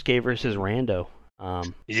got Yusuke versus Rando.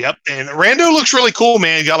 Yep, and Rando looks really cool,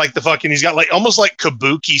 man. He's got like almost like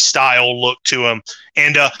Kabuki style look to him,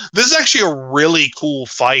 and this is actually a really cool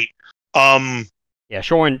fight. Yeah,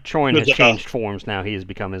 Shorin has changed forms now. He has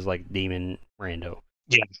become his like demon Rando.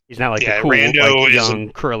 Yeah, he's not like the cool like,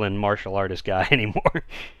 young Krillin martial artist guy anymore.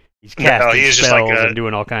 He's casting spells and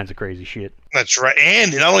doing all kinds of crazy shit. That's right,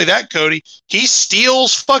 and not only that, Cody, he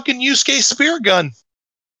steals fucking Yusuke's spear gun.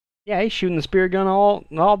 Yeah, he's shooting the spear gun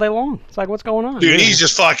all day long. It's like, what's going on? Dude, he is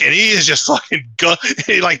just fucking gun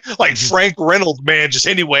like Frank Reynolds, man. Just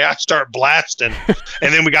anyway, I start blasting.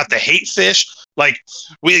 And then we got the hate fish. Like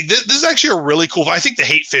this is actually a really cool. I think the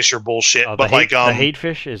hate fish are bullshit, but the hate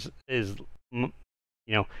fish is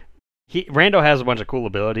Rando has a bunch of cool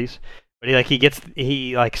abilities, but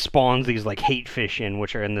he spawns these like hate fish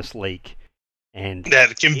which are in this lake. And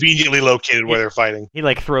that conveniently located where they're fighting. He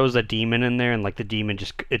like throws a demon in there, and like the demon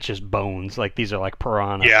it's just bones. Like these are like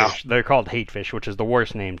piranha fish. They're called hate fish, which is the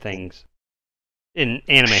worst named things in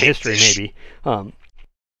anime history, maybe.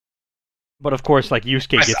 But of course, like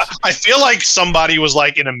Yusuke gets. I feel like somebody was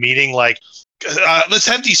like in a meeting, like, let's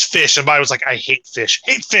have these fish, and somebody was like, I hate fish.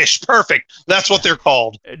 Hate fish, perfect. That's what they're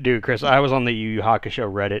called. Dude, Chris, I was on the Yu Yu Hakusho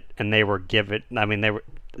Reddit, and they were they were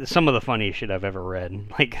some of the funniest shit I've ever read.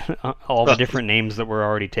 Like all the different names that were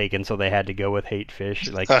already taken, so they had to go with hate fish.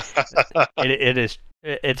 Like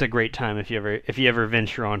it's a great time if you ever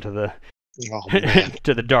venture onto the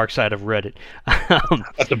to the dark side of Reddit.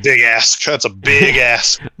 That's a big ask. That's a big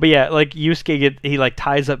ask. But yeah, like Yusuke he like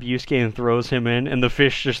ties up Yusuke and throws him in, and the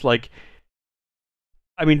fish just like.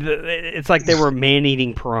 I mean, it's like they were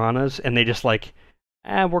man-eating piranhas, and they just like.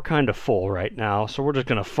 We're kind of full right now, so we're just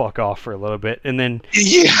gonna fuck off for a little bit, and then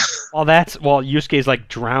while Yusuke's like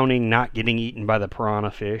drowning, not getting eaten by the piranha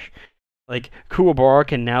fish, like Kuwabara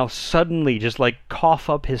can now suddenly just like cough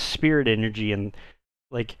up his spirit energy, and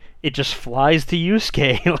like it just flies to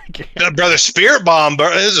Yusuke. Like, brother, spirit bomb,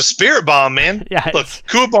 bro. It is a spirit bomb, man. Yeah. Look,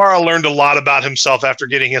 Kuwabara learned a lot about himself after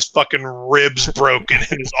getting his fucking ribs broken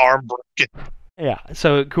and his arm broken. Yeah,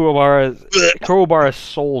 so Kuwabara's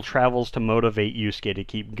soul travels to motivate Yusuke to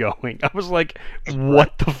keep going. I was like,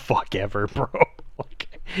 what the fuck ever, bro? Like,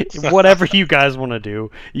 whatever you guys want to do,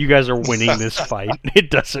 you guys are winning this fight. It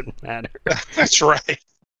doesn't matter. That's right.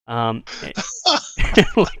 And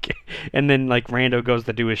then like Rando goes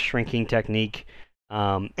to do his shrinking technique.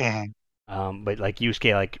 But like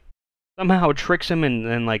Yusuke like somehow tricks him, and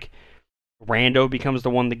then like Rando becomes the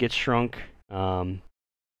one that gets shrunk.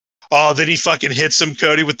 Oh, then he fucking hits him,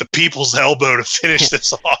 Cody, with the people's elbow to finish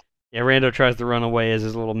this off. Yeah, Rando tries to run away as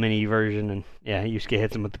his little mini version, and yeah, Yusuke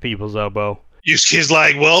hits him with the people's elbow. Yusuke's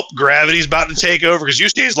like, well, gravity's about to take over, because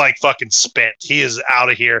Yusuke's like fucking spent. He is out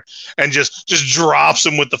of here, and just drops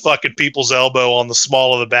him with the fucking people's elbow on the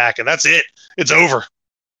small of the back, and that's it. It's over.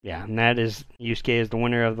 Yeah, and that is Yusuke is the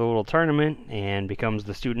winner of the little tournament and becomes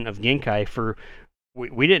the student of Genkai for.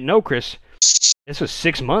 We didn't know, Chris. This was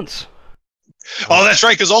 6 months. Oh, that's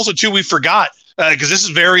right. Because also too, we forgot because this is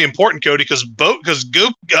very important, Cody. Because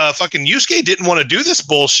fucking Yusuke didn't want to do this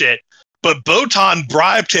bullshit, but Botan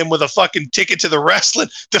bribed him with a fucking ticket to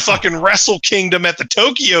the fucking Wrestle Kingdom at the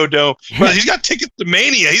Tokyo Dome. But he's got tickets to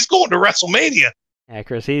Mania. He's going to WrestleMania. Yeah,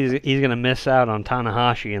 Chris, he's gonna miss out on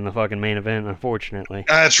Tanahashi in the fucking main event, unfortunately.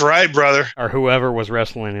 That's right, brother. Or whoever was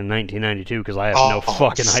wrestling in 1992, because I have no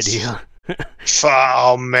fucking idea.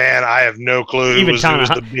 Oh man, I have no clue. Even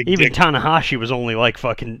Tanahashi was only like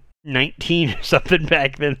fucking 19 or something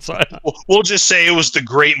back then. So We'll just say it was the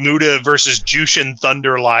Great Muta versus Jushin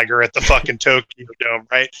Thunder Liger at the fucking Tokyo Dome,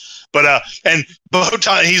 right? But and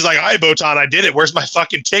Botan, he's like, "Hi, Botan, I did it. Where's my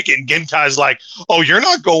fucking ticket?" And Genkai's like, "Oh, you're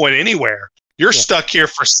not going anywhere. You're stuck here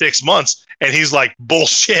for 6 months." And he's like,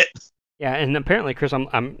 "Bullshit." yeah, and apparently, Chris, I'm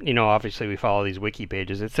obviously we follow these wiki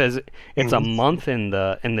pages. It says it's a month in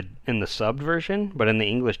the subbed version, but in the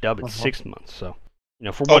English dub, it's 6 months. So,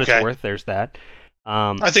 for what it's worth, there's that.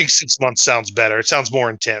 I think 6 months sounds better. It sounds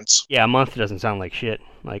more intense. Yeah, a month doesn't sound like shit.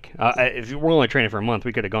 Like, if we're only training for a month,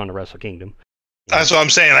 we could have gone to Wrestle Kingdom. That's what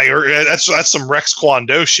I'm saying. That's some Rex Kwon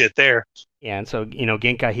Do shit there. Yeah, and so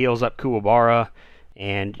Genkai heals up Kuwabara,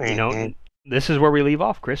 and this is where we leave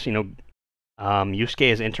off, Chris.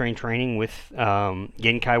 Yusuke is entering training with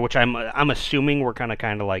Genkai, which I'm assuming we're kind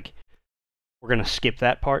of like we're gonna skip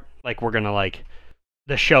that part. Like we're gonna like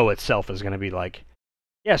the show itself is gonna be like,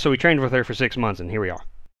 yeah. So we trained with her for 6 months, and here we are.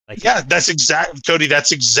 Like, yeah, Cody.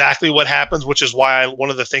 That's exactly what happens, which is why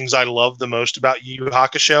one of the things I love the most about Yu Yu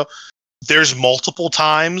Hakusho. There's multiple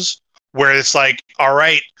times where it's like, all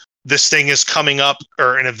right, this thing is coming up,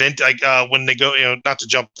 or an event like when they go, not to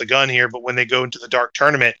jump the gun here, but when they go into the dark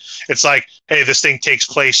tournament, it's like, hey, this thing takes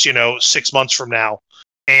place, 6 months from now,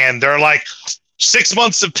 and they're like, 6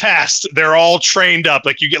 months have passed. They're all trained up.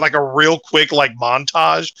 Like you get like a real quick like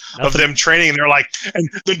montage of them training, and they're like, and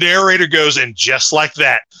the narrator goes, and just like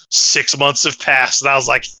that, 6 months have passed. And I was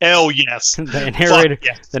like, hell yes.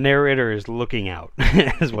 The narrator is looking out.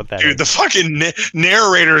 Is what that is. Dude, the fucking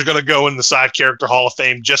narrator is going to go in the side character Hall of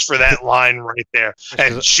Fame just for that line right there.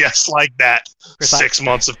 And just like that, Chris, 6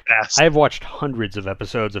 months have passed. I have watched hundreds of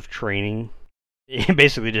episodes of training,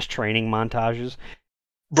 basically just training montages.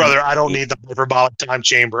 Brother, I don't need the hyperbolic time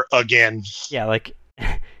chamber again. Yeah, like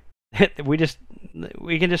we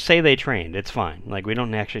can just say they trained. It's fine. Like we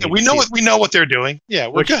don't actually. We know what they're doing. Yeah,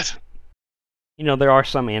 we're good. There are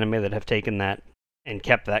some anime that have taken that and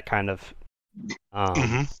kept that kind of.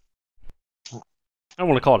 I don't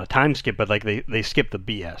want to call it a time skip, but like they skip the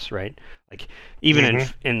BS, right? Like even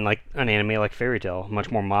in like an anime like Fairy Tail, much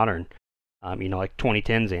more modern, like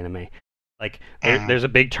 2010s anime. Like there's a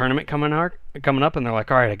big tournament coming up, and they're like,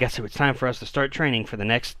 all right, I guess it's time for us to start training for the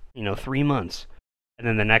next 3 months. And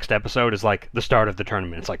then the next episode is like the start of the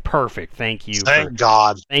tournament. It's like perfect. Thank you. Thank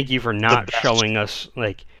God. Thank you for not showing us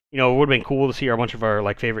like it would have been cool to see a bunch of our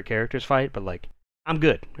like favorite characters fight, but like I'm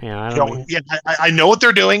good. Yeah, I know what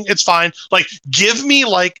they're doing. It's fine. Like give me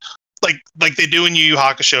like they do in Yu Yu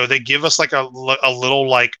Hakusho. They give us like a little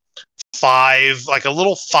like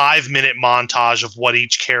 5-minute montage of what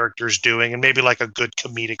each character's doing, and maybe like a good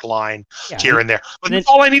comedic line here and there. But that's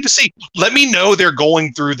all I need to see. Let me know they're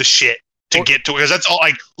going through the shit to get to it, because that's all.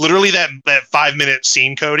 Like literally that 5-minute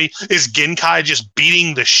scene, Cody, is Genkai just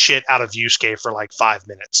beating the shit out of Yusuke for like 5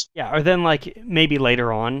 minutes. Yeah, or then like maybe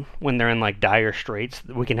later on when they're in like dire straits,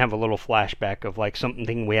 we can have a little flashback of like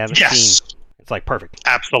something we haven't seen. It's like perfect.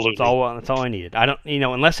 Absolutely. That's all I needed. I don't,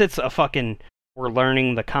 unless it's a fucking we're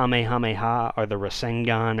learning the Kamehameha or the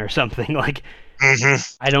Rasengan or something like. I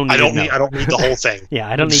don't need the whole thing. Yeah,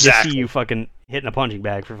 I don't need to see you fucking hitting a punching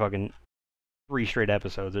bag for fucking 3 straight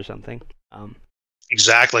episodes or something.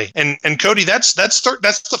 Exactly. And Cody, that's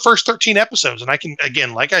the first 13 episodes, and I can,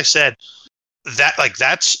 again, like I said,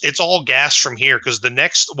 it's all gas from here, because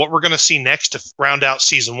what we're going to see next to round out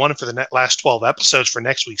season 1 for the last 12 episodes for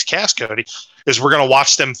next week's cast, Cody, is we're going to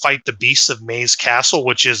watch them fight the beasts of Maze Castle,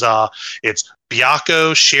 which is it's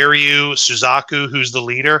Byako, Shiryu, Suzaku, who's the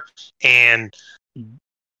leader, and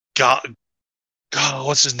God,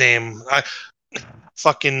 what's his name?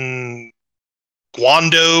 Fucking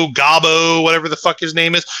Guando, Gabo, whatever the fuck his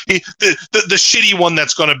name is. The shitty one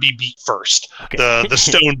that's going to be beat first. Okay. The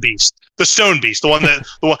Stone Beast. The Stone Beast. The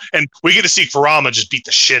one, and we get to see Kurama just beat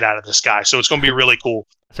the shit out of this guy. So it's going to be really cool.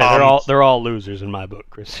 So they're all losers in my book,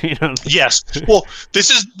 Chris. Yes. Well, this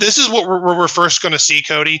is what we're first going to see,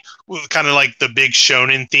 Cody. Kind of like the big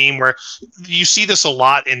shonen theme, where you see this a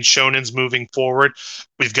lot in shonens moving forward.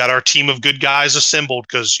 We've got our team of good guys assembled,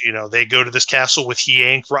 because they go to this castle with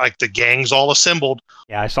Hiei, like the gang's all assembled.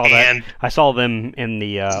 Yeah, I saw that. I saw them in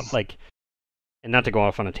the like. And not to go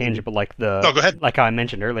off on a tangent, but like go ahead. Like I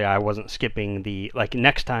mentioned earlier, I wasn't skipping the like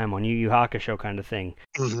next time on Yu Yu Hakusho kind of thing.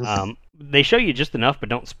 They show you just enough, but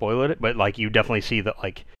don't spoil it. But like you definitely see that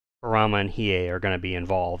like Kurama and Hiei are going to be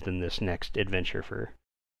involved in this next adventure for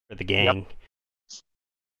the gang.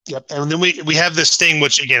 Yep. And then we have this thing,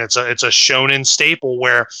 which again it's a shonen staple,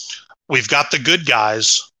 where we've got the good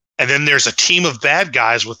guys, and then there's a team of bad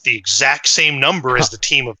guys with the exact same number as the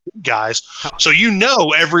team of good guys. So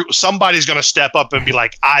somebody's going to step up and be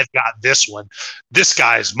like, I've got this one. This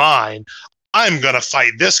guy's mine. I'm gonna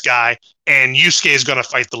fight this guy, and Yusuke is gonna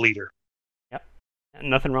fight the leader. Yep.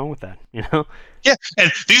 Nothing wrong with that, you know? Yeah,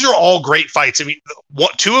 and these are all great fights. I mean,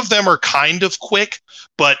 two of them are kind of quick,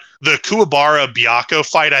 but the Kuwabara Byakko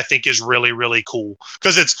fight I think is really really cool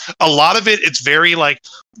because it's a lot of it. It's very like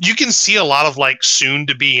you can see a lot of like soon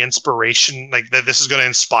to be inspiration, like that. This is going to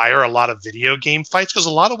inspire a lot of video game fights because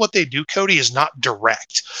a lot of what they do, Cody, is not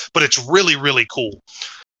direct, but it's really really cool.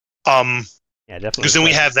 Yeah, definitely. Because then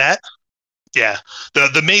we have that. Yeah,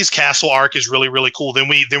 the Maze Castle arc is really really cool. Then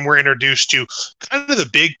we're introduced to kind of the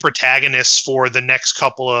big protagonists for the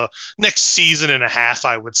next season and a half,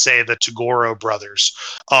 I would say, the Toguro brothers.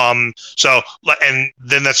 So and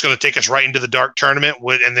then that's going to take us right into the Dark Tournament,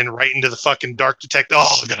 and then right into the fucking Dark Detective.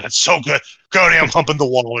 Oh god, it's so good. Cody, I'm humping the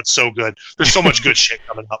wall. It's so good. There's so much good shit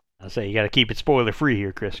coming up. I'll say you got to keep it spoiler free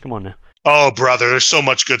here, Chris. Come on now. Oh, brother, there's so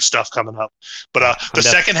much good stuff coming up. But the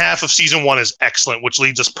second half of season 1 is excellent, which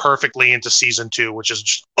leads us perfectly into season 2, which is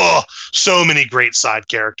just, so many great side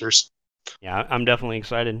characters. Yeah, I'm definitely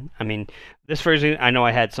excited. I mean, this version, I know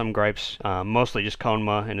I had some gripes, mostly just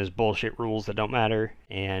Konma and his bullshit rules that don't matter.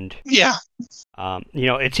 And, yeah,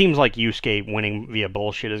 it seems like Yusuke winning via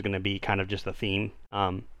bullshit is going to be kind of just a theme.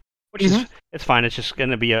 Which is, it's fine. It's just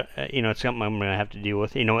going to be it's something I'm going to have to deal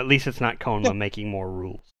with. At least it's not Konma making more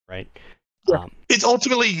rules, right? Yeah. It's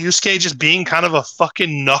ultimately Yusuke just being kind of a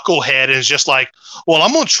fucking knucklehead and is just like, well,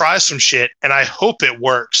 I'm going to try some shit and I hope it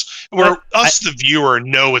works. Where the viewer,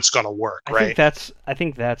 know it's going to work, right? I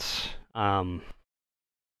think that's I don't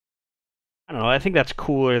know. I think that's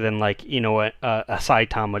cooler than like, a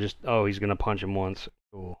Saitama just, he's going to punch him once.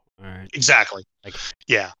 Cool. All right. Exactly.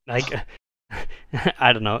 Yeah.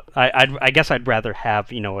 I don't know. I guess I'd rather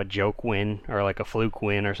have, a joke win or like a fluke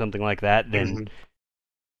win or something like that than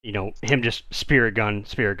him just spirit gun.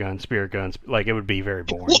 Like, it would be very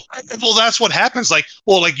boring. Well, that's what happens. Like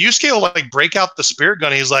Yusuke will like break out the spirit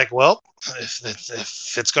gun. He's like, well,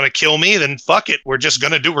 if it's gonna kill me, then fuck it. We're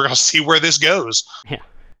gonna see where this goes.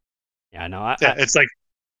 Yeah. No. It's like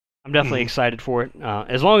I'm definitely excited for it.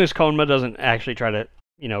 As long as Konma doesn't actually try to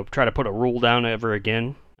put a rule down ever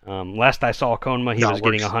again. Last I saw Konma, he was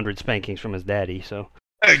getting 100 spankings from his daddy. So.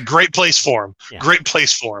 Great place for him. Yeah. Great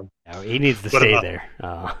place for him. Yeah, he needs to stay there.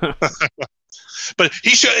 But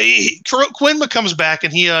Koenma comes back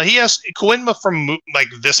and he has Koenma from like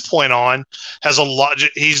this point on has a lot.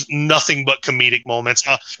 He's nothing but comedic moments.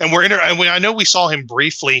 And I know we saw him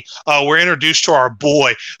briefly. We're introduced to our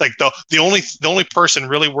boy, like the only person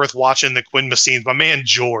really worth watching the Koenma scenes. My man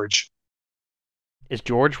George. Is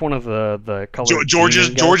George one of the colored George is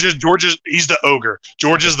he's the ogre.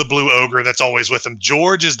 George is the blue ogre that's always with him.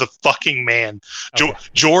 George is the fucking man. Okay.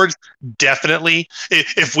 George definitely.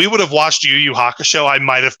 If we would have watched Yu Yu Hakusho, I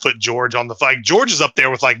might have put George on the fight. George is up there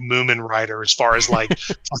with like Moomin Rider as far as like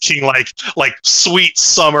fucking like sweet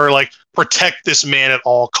summer, like protect this man at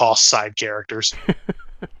all costs side characters.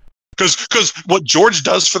 Because what George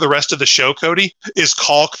does for the rest of the show, Cody, is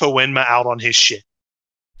call Koenma out on his shit.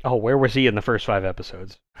 Oh, where was he in the first 5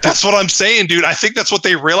 episodes? That's what I'm saying, dude. I think that's what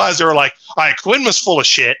they realized. They were like, all right, Koenma's full of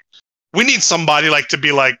shit. We need somebody like to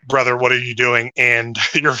be like, brother, what are you doing? And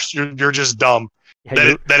you're just dumb.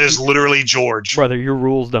 Yeah, that is literally George. Brother, your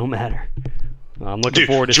rules don't matter. I'm looking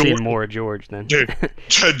forward to seeing more of George then. Dude,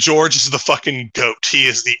 George is the fucking goat. He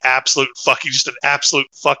is the absolute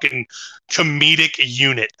fucking comedic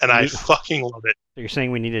unit, and I fucking love it. So you're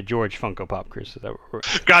saying we need a George Funko Pop, Chris? Is that what we're...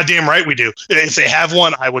 Goddamn right we do. If they have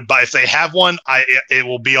one, I would buy. If they have one, it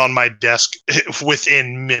will be on my desk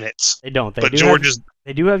within minutes. They don't. They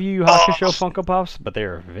do have Yu Yu Hakusho Funko Pops, but they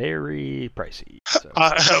are very pricey. So.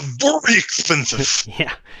 Very expensive.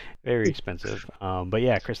 Yeah, very expensive. But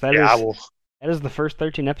yeah, Chris, that is the first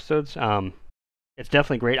 13 episodes. It's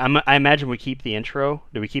definitely great. I imagine we keep the intro.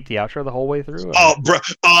 Do we keep the outro the whole way through?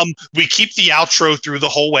 We keep the outro through the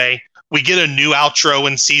whole way. We get a new outro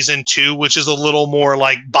in season 2, which is a little more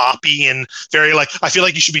like boppy and very like. I feel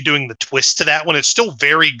like you should be doing the twist to that one. It's still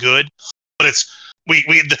very good, but it's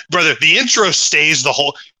brother. The intro stays the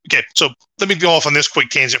whole. Okay, so let me go off on this quick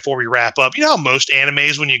tangent before we wrap up. You know how most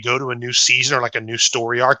animes, when you go to a new season or like a new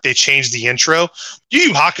story arc, they change the intro? Yu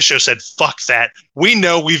Yu Hakusho said, fuck that. We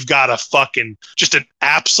know we've got just an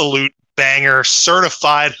absolute banger,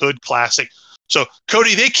 certified hood classic. So,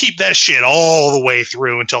 Cody, they keep that shit all the way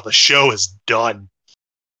through until the show is done.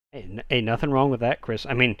 Hey, nothing wrong with that, Chris.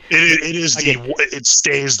 I mean, it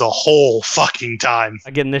stays the whole fucking time.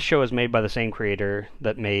 Again, this show is made by the same creator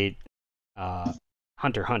that made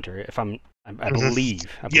Hunter x Hunter, I believe.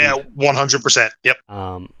 Yeah, 100%. Yep.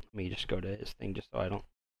 Let me just go to his thing just so I don't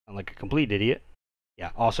sound like a complete idiot.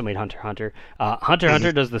 Yeah, also made Hunter x Hunter. Hunter x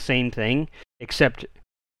Hunter does the same thing, except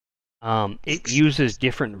It uses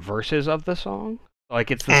different verses of the song.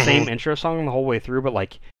 Like it's the same intro song the whole way through, but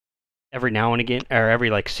like every now and again, or every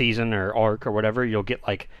like season or arc or whatever, you'll get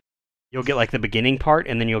like the beginning part,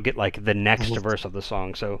 and then you'll get like the next verse of the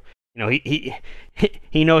song. So he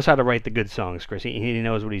knows how to write the good songs, Chris. He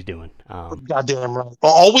knows what he's doing. Goddamn right.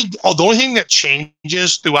 Well, the only thing that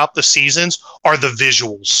changes throughout the seasons are the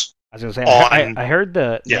visuals. I was gonna say, I heard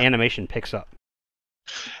the animation picks up.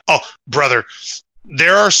 Oh, brother,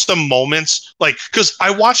 there are some moments because I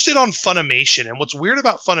watched it on Funimation, and what's weird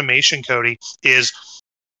about Funimation, Cody, is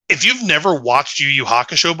if you've never watched Yu Yu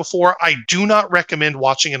Hakusho before, I do not recommend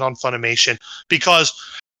watching it on Funimation because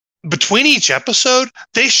between each episode,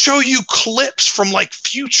 they show you clips from like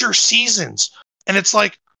future seasons, and it's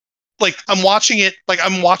like I'm watching it,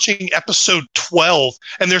 I'm watching episode 12,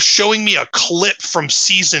 and they're showing me a clip from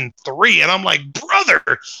season 3, and I'm like, brother,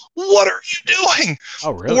 what are you doing?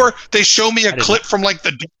 Oh, really? Or they show me a clip from like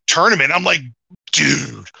the tournament. I'm like,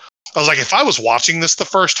 dude. I was like, if I was watching this the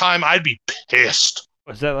first time, I'd be pissed.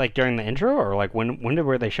 Was that like during the intro, or like when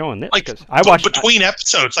were they showing this? Like I watched between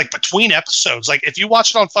episodes. Like if you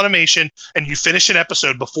watch it on Funimation and you finish an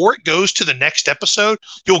episode before it goes to the next episode,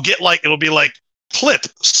 you'll get it'll be like clip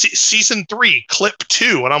season 3, clip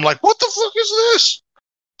 2, and I'm like, what the fuck is this?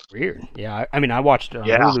 Weird. Yeah, I mean, I watched it on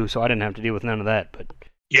Hulu, so I didn't have to deal with none of that. But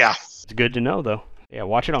yeah, it's good to know though. Yeah,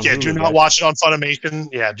 watch it on. Yeah, Hulu, do not watch it on Funimation.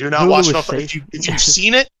 Yeah, do not watch it on. If you've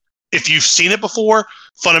seen it. If you've seen it before,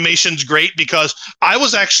 Funimation's great because I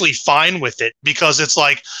was actually fine with it because it's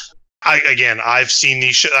like, I've seen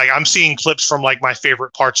these I'm seeing clips from like my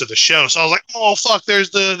favorite parts of the show. So I was like, oh fuck,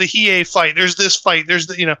 there's the Hiei fight, there's this fight, there's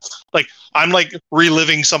the I'm like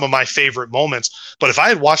reliving some of my favorite moments. But if I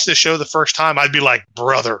had watched this show the first time, I'd be like,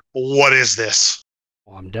 brother, what is this?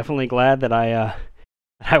 Well, I'm definitely glad that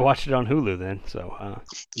I watched it on Hulu then. So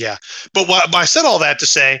yeah, but I said all that to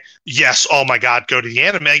say, yes, oh my God, go to the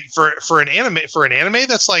anime for an anime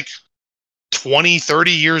that's like 20,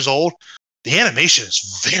 30 years old. The animation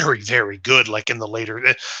is very, very good. Like in the later,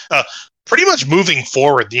 pretty much moving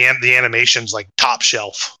forward, the animation's like top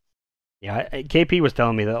shelf. Yeah, KP was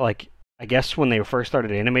telling me that like I guess when they first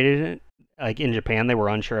started animating it, like in Japan, they were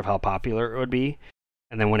unsure of how popular it would be,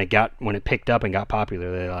 and then when it picked up and got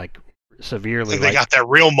popular, they like severely they got that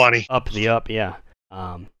real money up, yeah.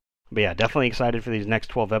 But yeah, definitely excited for these next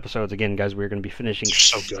 12 episodes. Again, guys, we're going to be finishing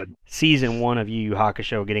so good season 1 of Yu Yu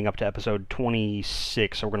Hakusho, getting up to episode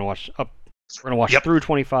 26. So we're going to watch through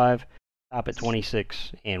 25, stop at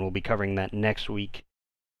 26, and we'll be covering that next week.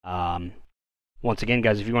 Once again,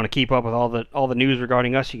 guys, if you want to keep up with all the news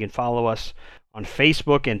regarding us, you can follow us on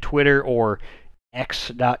Facebook and Twitter or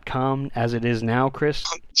X.com as it is now, Chris.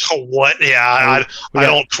 What? Yeah, I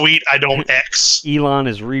don't tweet. I don't X. Elon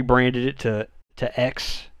has rebranded it to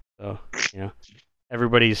X. So,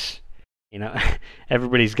 everybody's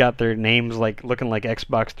got their names like looking like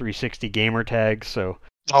Xbox 360 gamer tags. So,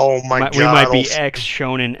 oh my God, we might be X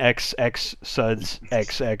Shonen XX Suds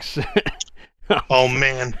XX. Oh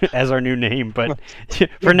man, as our new name. But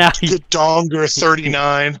for now, Donger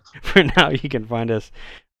 39. For now, you can find us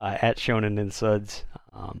at Shonen and Suds.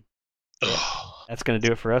 That's gonna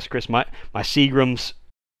do it for us, Chris. My Seagram's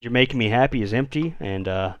 "You're Making Me Happy" is empty, and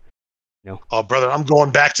Oh, brother, I'm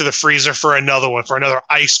going back to the freezer for another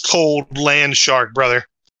ice cold land shark, brother.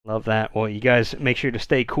 Love that. Well, you guys make sure to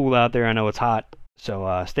stay cool out there. I know it's hot,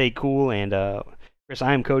 so stay cool. And Chris,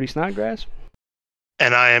 I am Cody Snodgrass.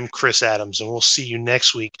 And I am Chris Adams, and we'll see you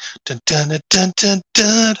next week. Dun dun dun dun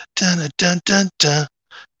dun dun dun dun dun.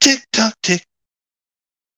 Tick tock, tick